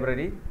client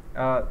library.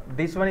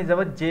 This one is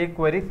our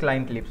jQuery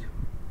Clientlibs.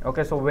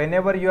 Okay, so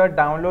whenever you are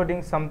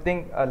downloading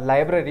something, a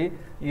library,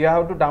 you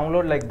have to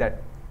download like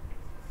that.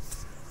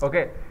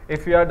 Okay,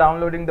 if you are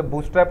downloading the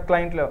Bootstrap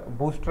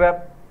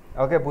Bootstrap,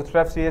 okay,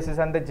 Bootstrap CSS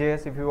and the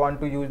JS, if you want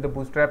to use the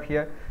Bootstrap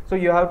here, so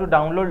you have to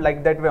download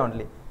like that way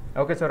only.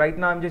 Okay, so right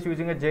now I'm just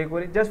using a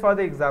jQuery just for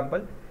the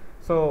example.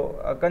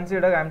 So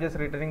consider I'm just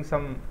returning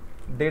some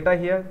data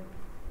here.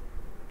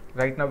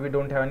 Right now we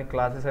don't have any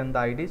classes and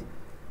the IDs.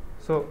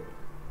 So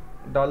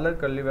dollar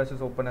curly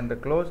braces open and the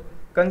close.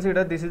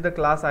 Consider this is the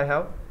class I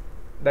have,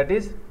 that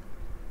is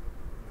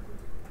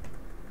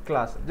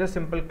class, just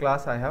simple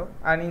class I have,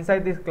 and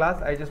inside this class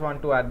I just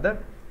want to add the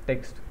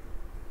text.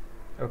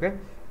 Okay,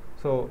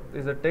 so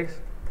this is the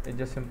text, it's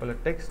just simple a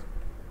text.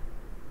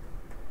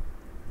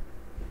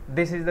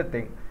 This is the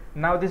thing.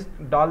 Now this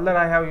dollar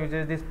I have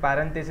uses, this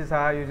parenthesis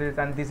I have uses,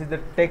 and this is the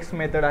text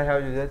method I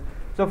have uses.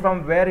 So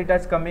from where it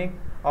is coming,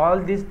 all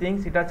these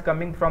things it is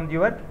coming from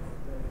your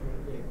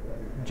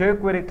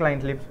jQuery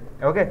Clientlibs.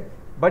 Okay,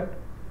 but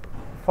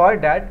for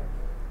that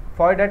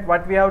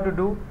what we have to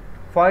do,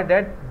 for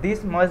that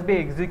this must be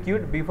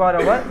executed before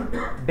our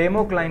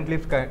demo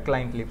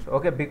Clientlibs.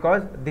 Okay,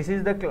 because this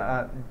is the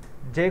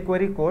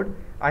jQuery code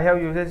I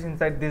have uses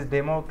inside this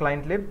demo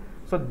Clientlib,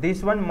 so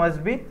this one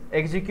must be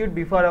executed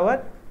before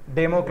our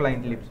demo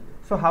Clientlibs.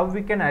 So how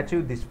we can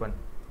achieve this one?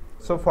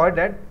 So for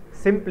that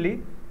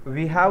simply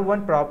we have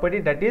one property,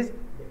 that is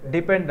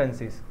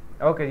dependencies.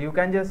 Okay, you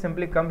can just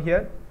simply come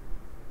here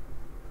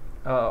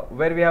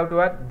where we have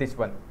to add this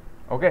one.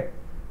 Okay,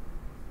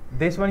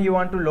 this one you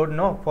want to load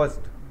no first,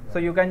 so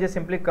you can just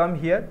simply come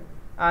here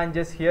and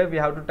just here we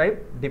have to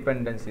type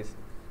dependencies.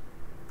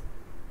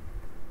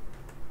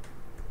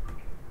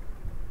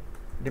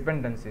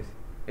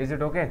 Is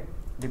it okay?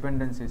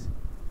 Dependencies.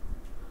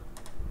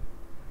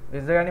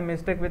 Is there any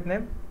mistake with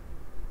name?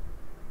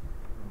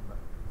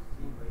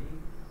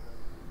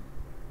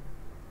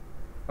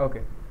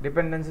 Okay,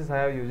 dependencies I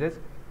have uses.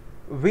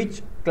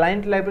 Which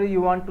client library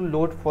you want to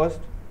load first?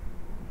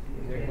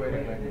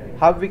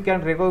 How we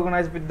can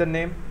recognize with the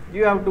name?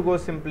 You have to go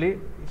simply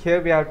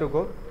here, we have to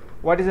go,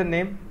 what is the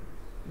name?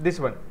 This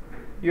one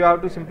you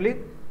have to simply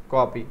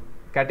copy.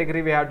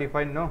 Category we have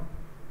defined, no,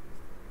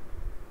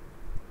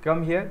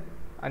 come here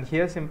and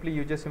here simply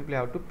you just simply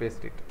have to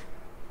paste it.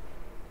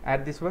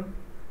 Add this one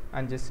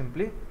and just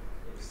simply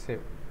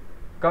save.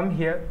 Come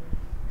here,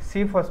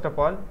 see first of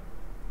all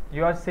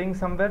you are seeing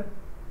somewhere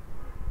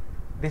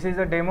this is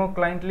a demo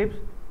Clientlibs.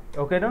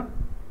 Okay, no,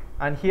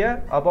 and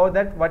here above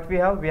that what we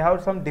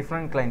have some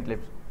different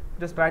Clientlibs.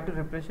 Just try to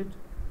refresh it.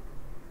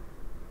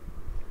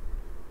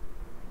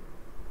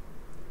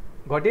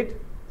 Got it?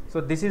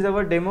 So this is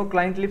our demo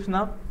Clientlibs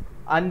now,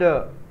 and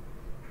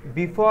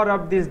before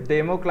of this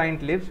demo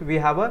Clientlibs we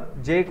have a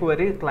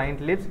jQuery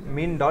Clientlibs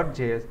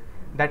min.js.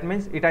 That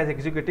means it is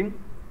executing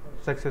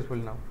successful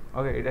now.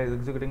 Okay, it is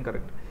executing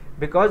correct,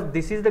 because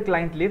this is the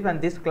Clientlibs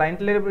and this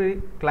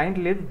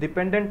Clientlibs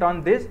dependent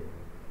on this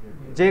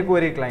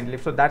jQuery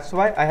Clientlibs. So that's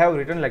why I have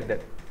written like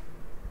that.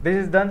 This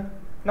is done.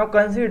 Now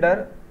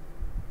consider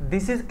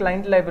this is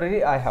client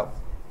library I have.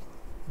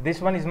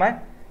 This one is my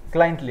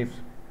Clientlibs.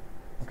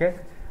 Okay,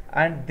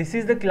 and this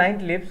is the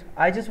client libs.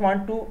 I just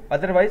want to,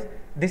 otherwise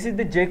this is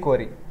the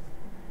jQuery.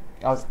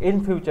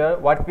 In future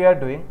what we are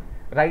doing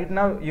right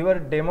now, your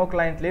demo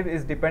client lib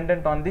is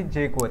dependent on the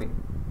jQuery.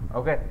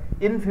 Okay,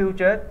 in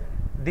future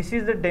this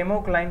is the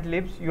demo client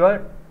libs. You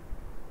are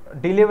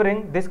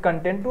delivering this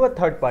content to a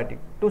third party,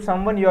 to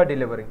someone you are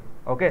delivering.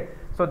 Okay,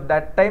 so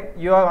that time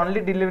you are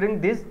only delivering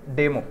this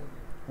demo.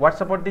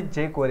 What's about the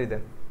jQuery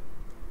then?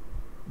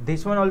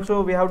 This one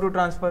also we have to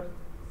transfer,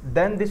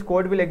 then this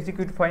code will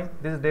execute fine,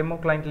 this demo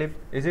client lib,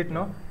 is it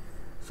no?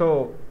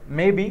 So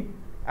maybe,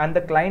 and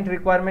the client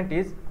requirement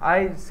is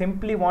I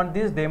simply want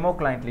this demo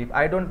client lib,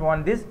 I don't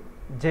want this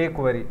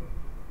jQuery.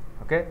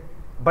 Okay,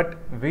 but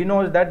we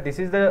know that this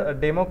is the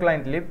demo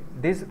client lib,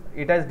 this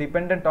it is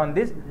dependent on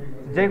this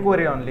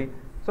jQuery only.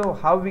 So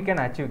how we can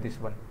achieve this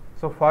one?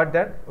 So for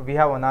that we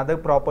have another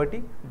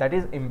property, that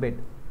is embed.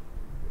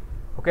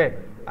 Okay,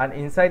 and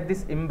inside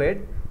this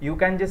embed you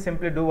can just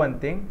simply do one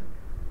thing.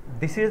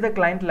 This is the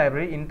client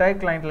library, entire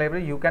client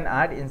library you can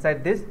add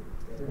inside this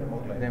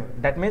demo.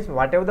 That means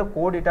whatever the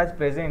code it has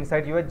present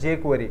inside your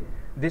jQuery,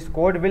 this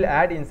code will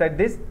add inside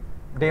this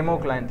demo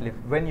client lib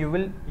when you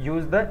will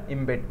use the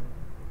embed.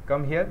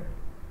 Come here,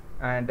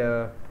 and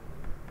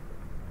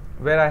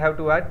where I have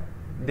to add,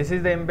 this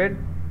is the embed.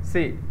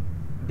 See,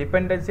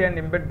 dependency and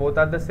embed both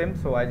are the same,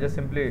 so I just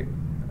simply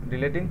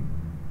deleting,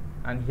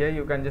 and here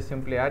you can just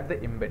simply add the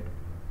embed.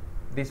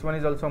 This one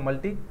is also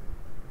multi,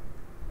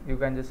 you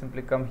can just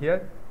simply come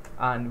here,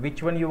 and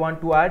which one you want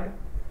to add.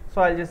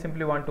 So I'll just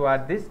simply want to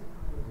add this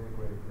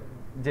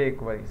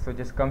jQuery. So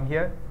just come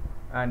here,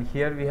 and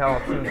here we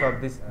have options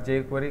of this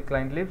jQuery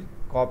client libs.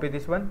 Copy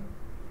this one,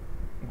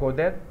 go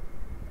there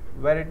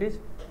where it is,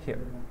 here,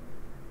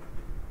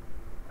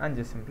 and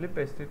just simply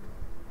paste it.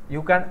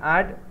 You can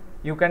add,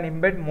 you can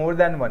embed more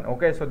than one.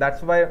 Okay, so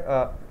that's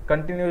why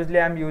continuously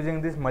I am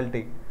using this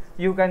multi.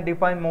 You can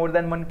define more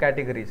than one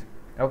categories.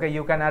 Okay,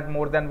 you can add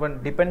more than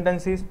one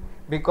dependencies,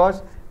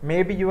 because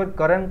maybe your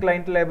current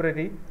client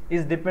library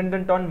is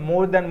dependent on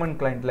more than one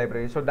client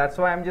library. So that's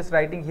why I'm just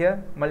writing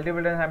here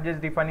multiple times, I'm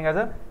just defining as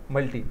a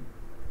multi.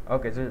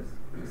 Okay, so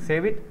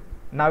save it.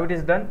 Now it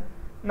is done.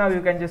 Now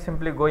you can just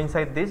simply go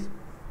inside this.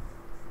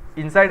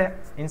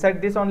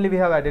 Inside this only we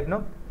have added,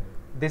 no?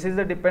 This is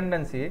the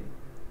dependency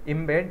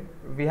embed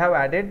we have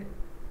added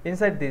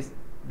inside this.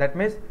 That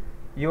means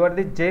you are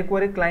the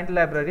jQuery client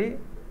library,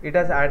 it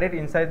has added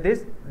inside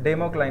this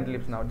demo client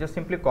libs. Now just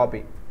simply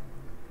copy,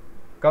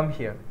 come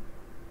here,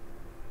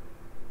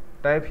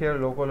 type here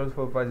localhost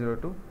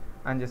 4502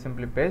 and just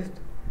simply paste.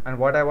 And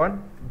what I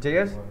want,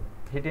 JS,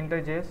 hit enter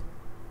JS.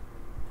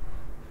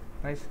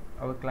 Nice,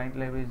 our client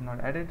library is not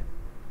added.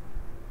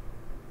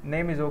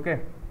 Name is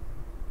okay,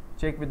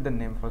 check with the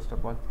name first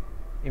of all.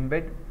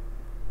 Embed,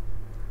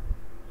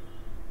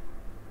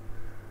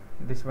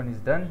 this one is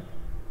done.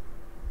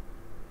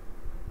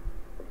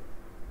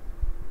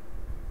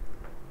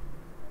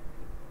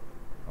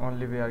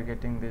 Only we are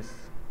getting this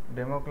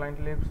demo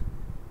client libs.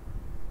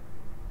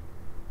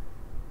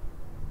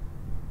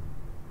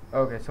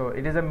 Okay, so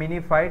it is a mini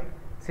fight.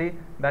 See,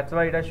 that's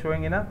why it is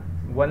showing in a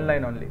one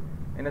line only,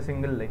 in a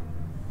single line.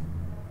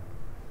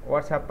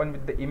 What's happened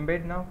with the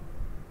embed now?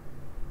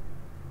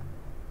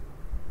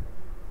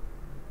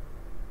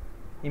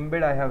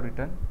 Embed I have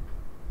written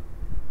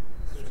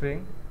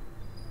string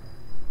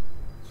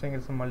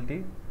is a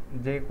multi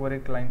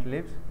jQuery client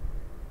libs.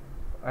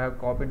 I have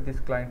copied this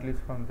client libs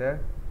from there.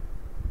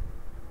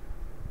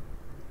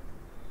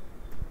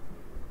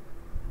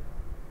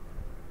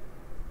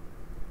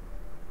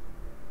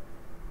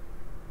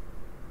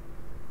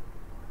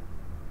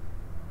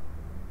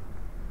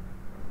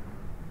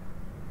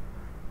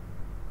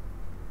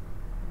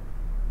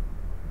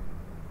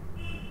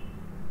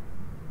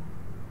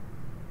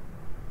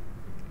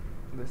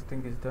 This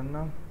thing is done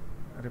now.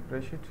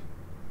 Refresh it.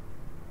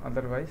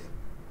 Otherwise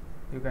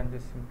you can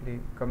just simply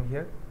come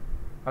here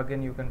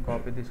again, you can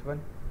copy this one,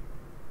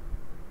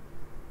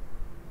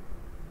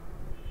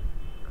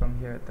 come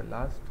here at the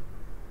last,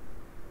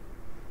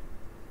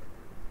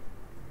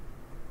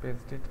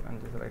 paste it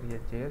and just write here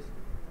JS,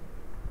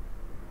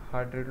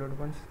 hard reload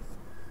once.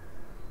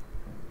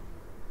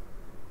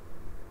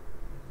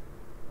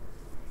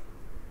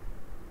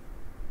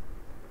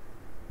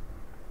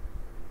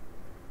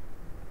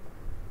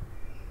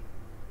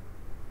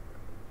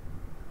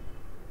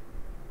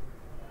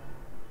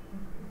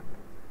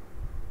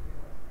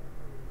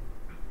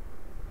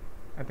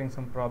 I think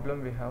some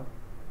problem we have,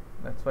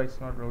 that's why it's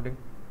not loading.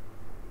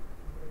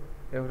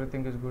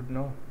 Everything is good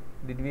now.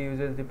 Did we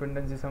use as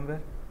dependency somewhere?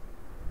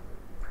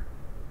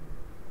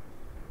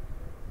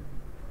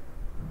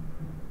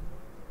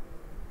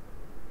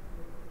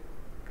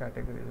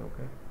 Category is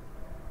okay.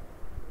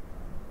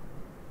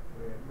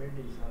 Embed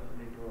is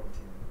already to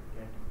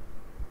get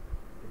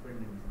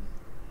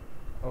dependencies.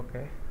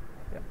 Okay,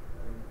 yeah.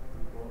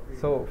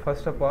 So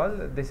first of all,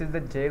 this is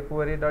the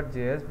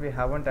jQuery.js. We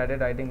haven't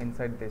added ID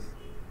inside this.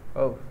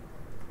 Oh,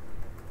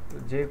 so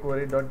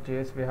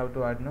jQuery.js we have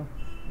to add, no?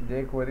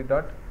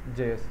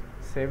 jQuery.js.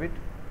 Save it.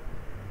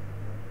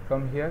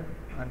 Come here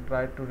and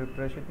try to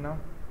refresh it now.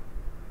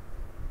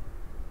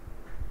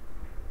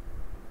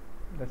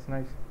 That's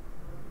nice.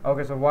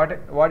 Okay, so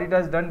what it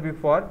has done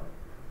before,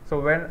 so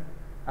when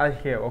I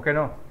here, okay,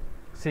 no,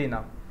 see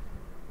now,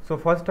 so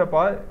first of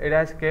all it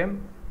has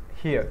came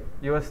here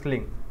your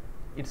sling,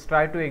 it's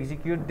tried to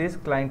execute this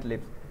client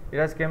libs, it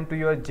has came to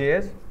your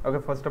JS,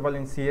 okay, first of all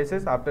in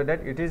CSS, after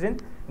that it is in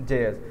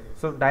JS,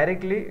 so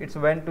directly it's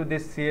went to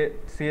this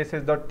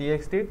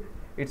css.txt,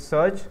 it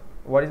search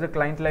what is the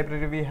client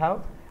library we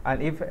have,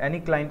 and if any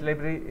client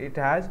library it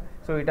has,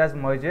 so it has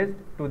merged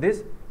to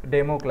this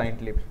demo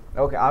client libs.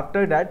 Okay,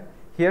 after that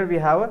here we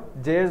have a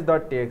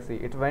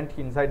js.txt, it went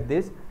inside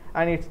this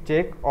and it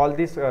check all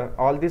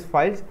these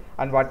files,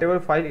 and whatever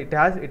file it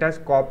has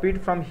copied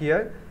from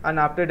here, and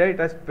after that it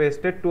has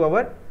pasted to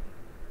our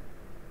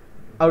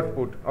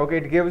output. Okay,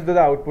 it gives to the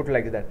output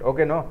like that.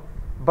 Okay, no,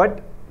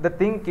 but the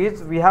thing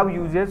is we have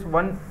uses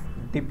one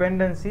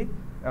dependency,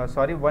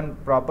 one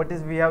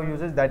properties we have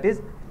uses, that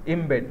is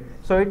embed.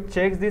 So it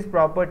checks this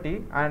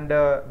property, and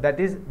that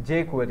is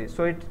jQuery.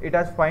 So it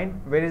has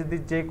find where is this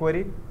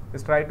jQuery,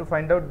 let's try to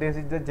find out this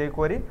is the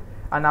jQuery,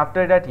 and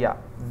after that, yeah,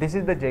 this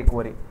is the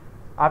jQuery.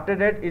 After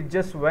that it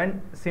just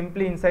went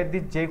simply inside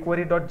this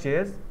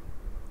jQuery.js,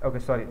 okay,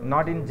 sorry,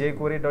 not in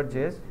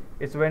jQuery.js,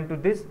 it went to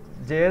this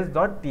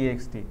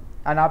js.txt,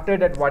 and after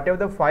that whatever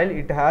the file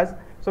it has,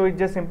 so it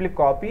just simply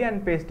copy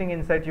and pasting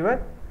inside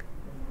your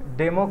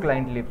demo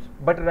client libs.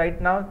 But right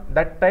now,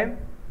 that time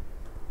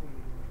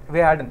we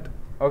hadn't,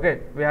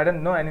 okay, we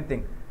hadn't know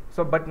anything,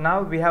 so but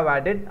now we have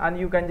added, and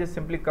you can just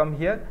simply come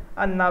here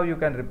and now you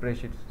can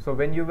refresh it. So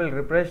when you will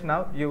refresh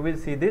now, you will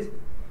see this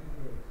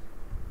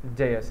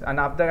JS, and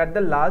after at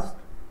the last,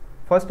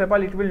 first of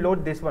all it will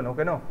load this one,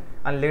 okay, no,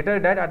 and later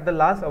that at the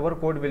last our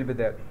code will be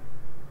there.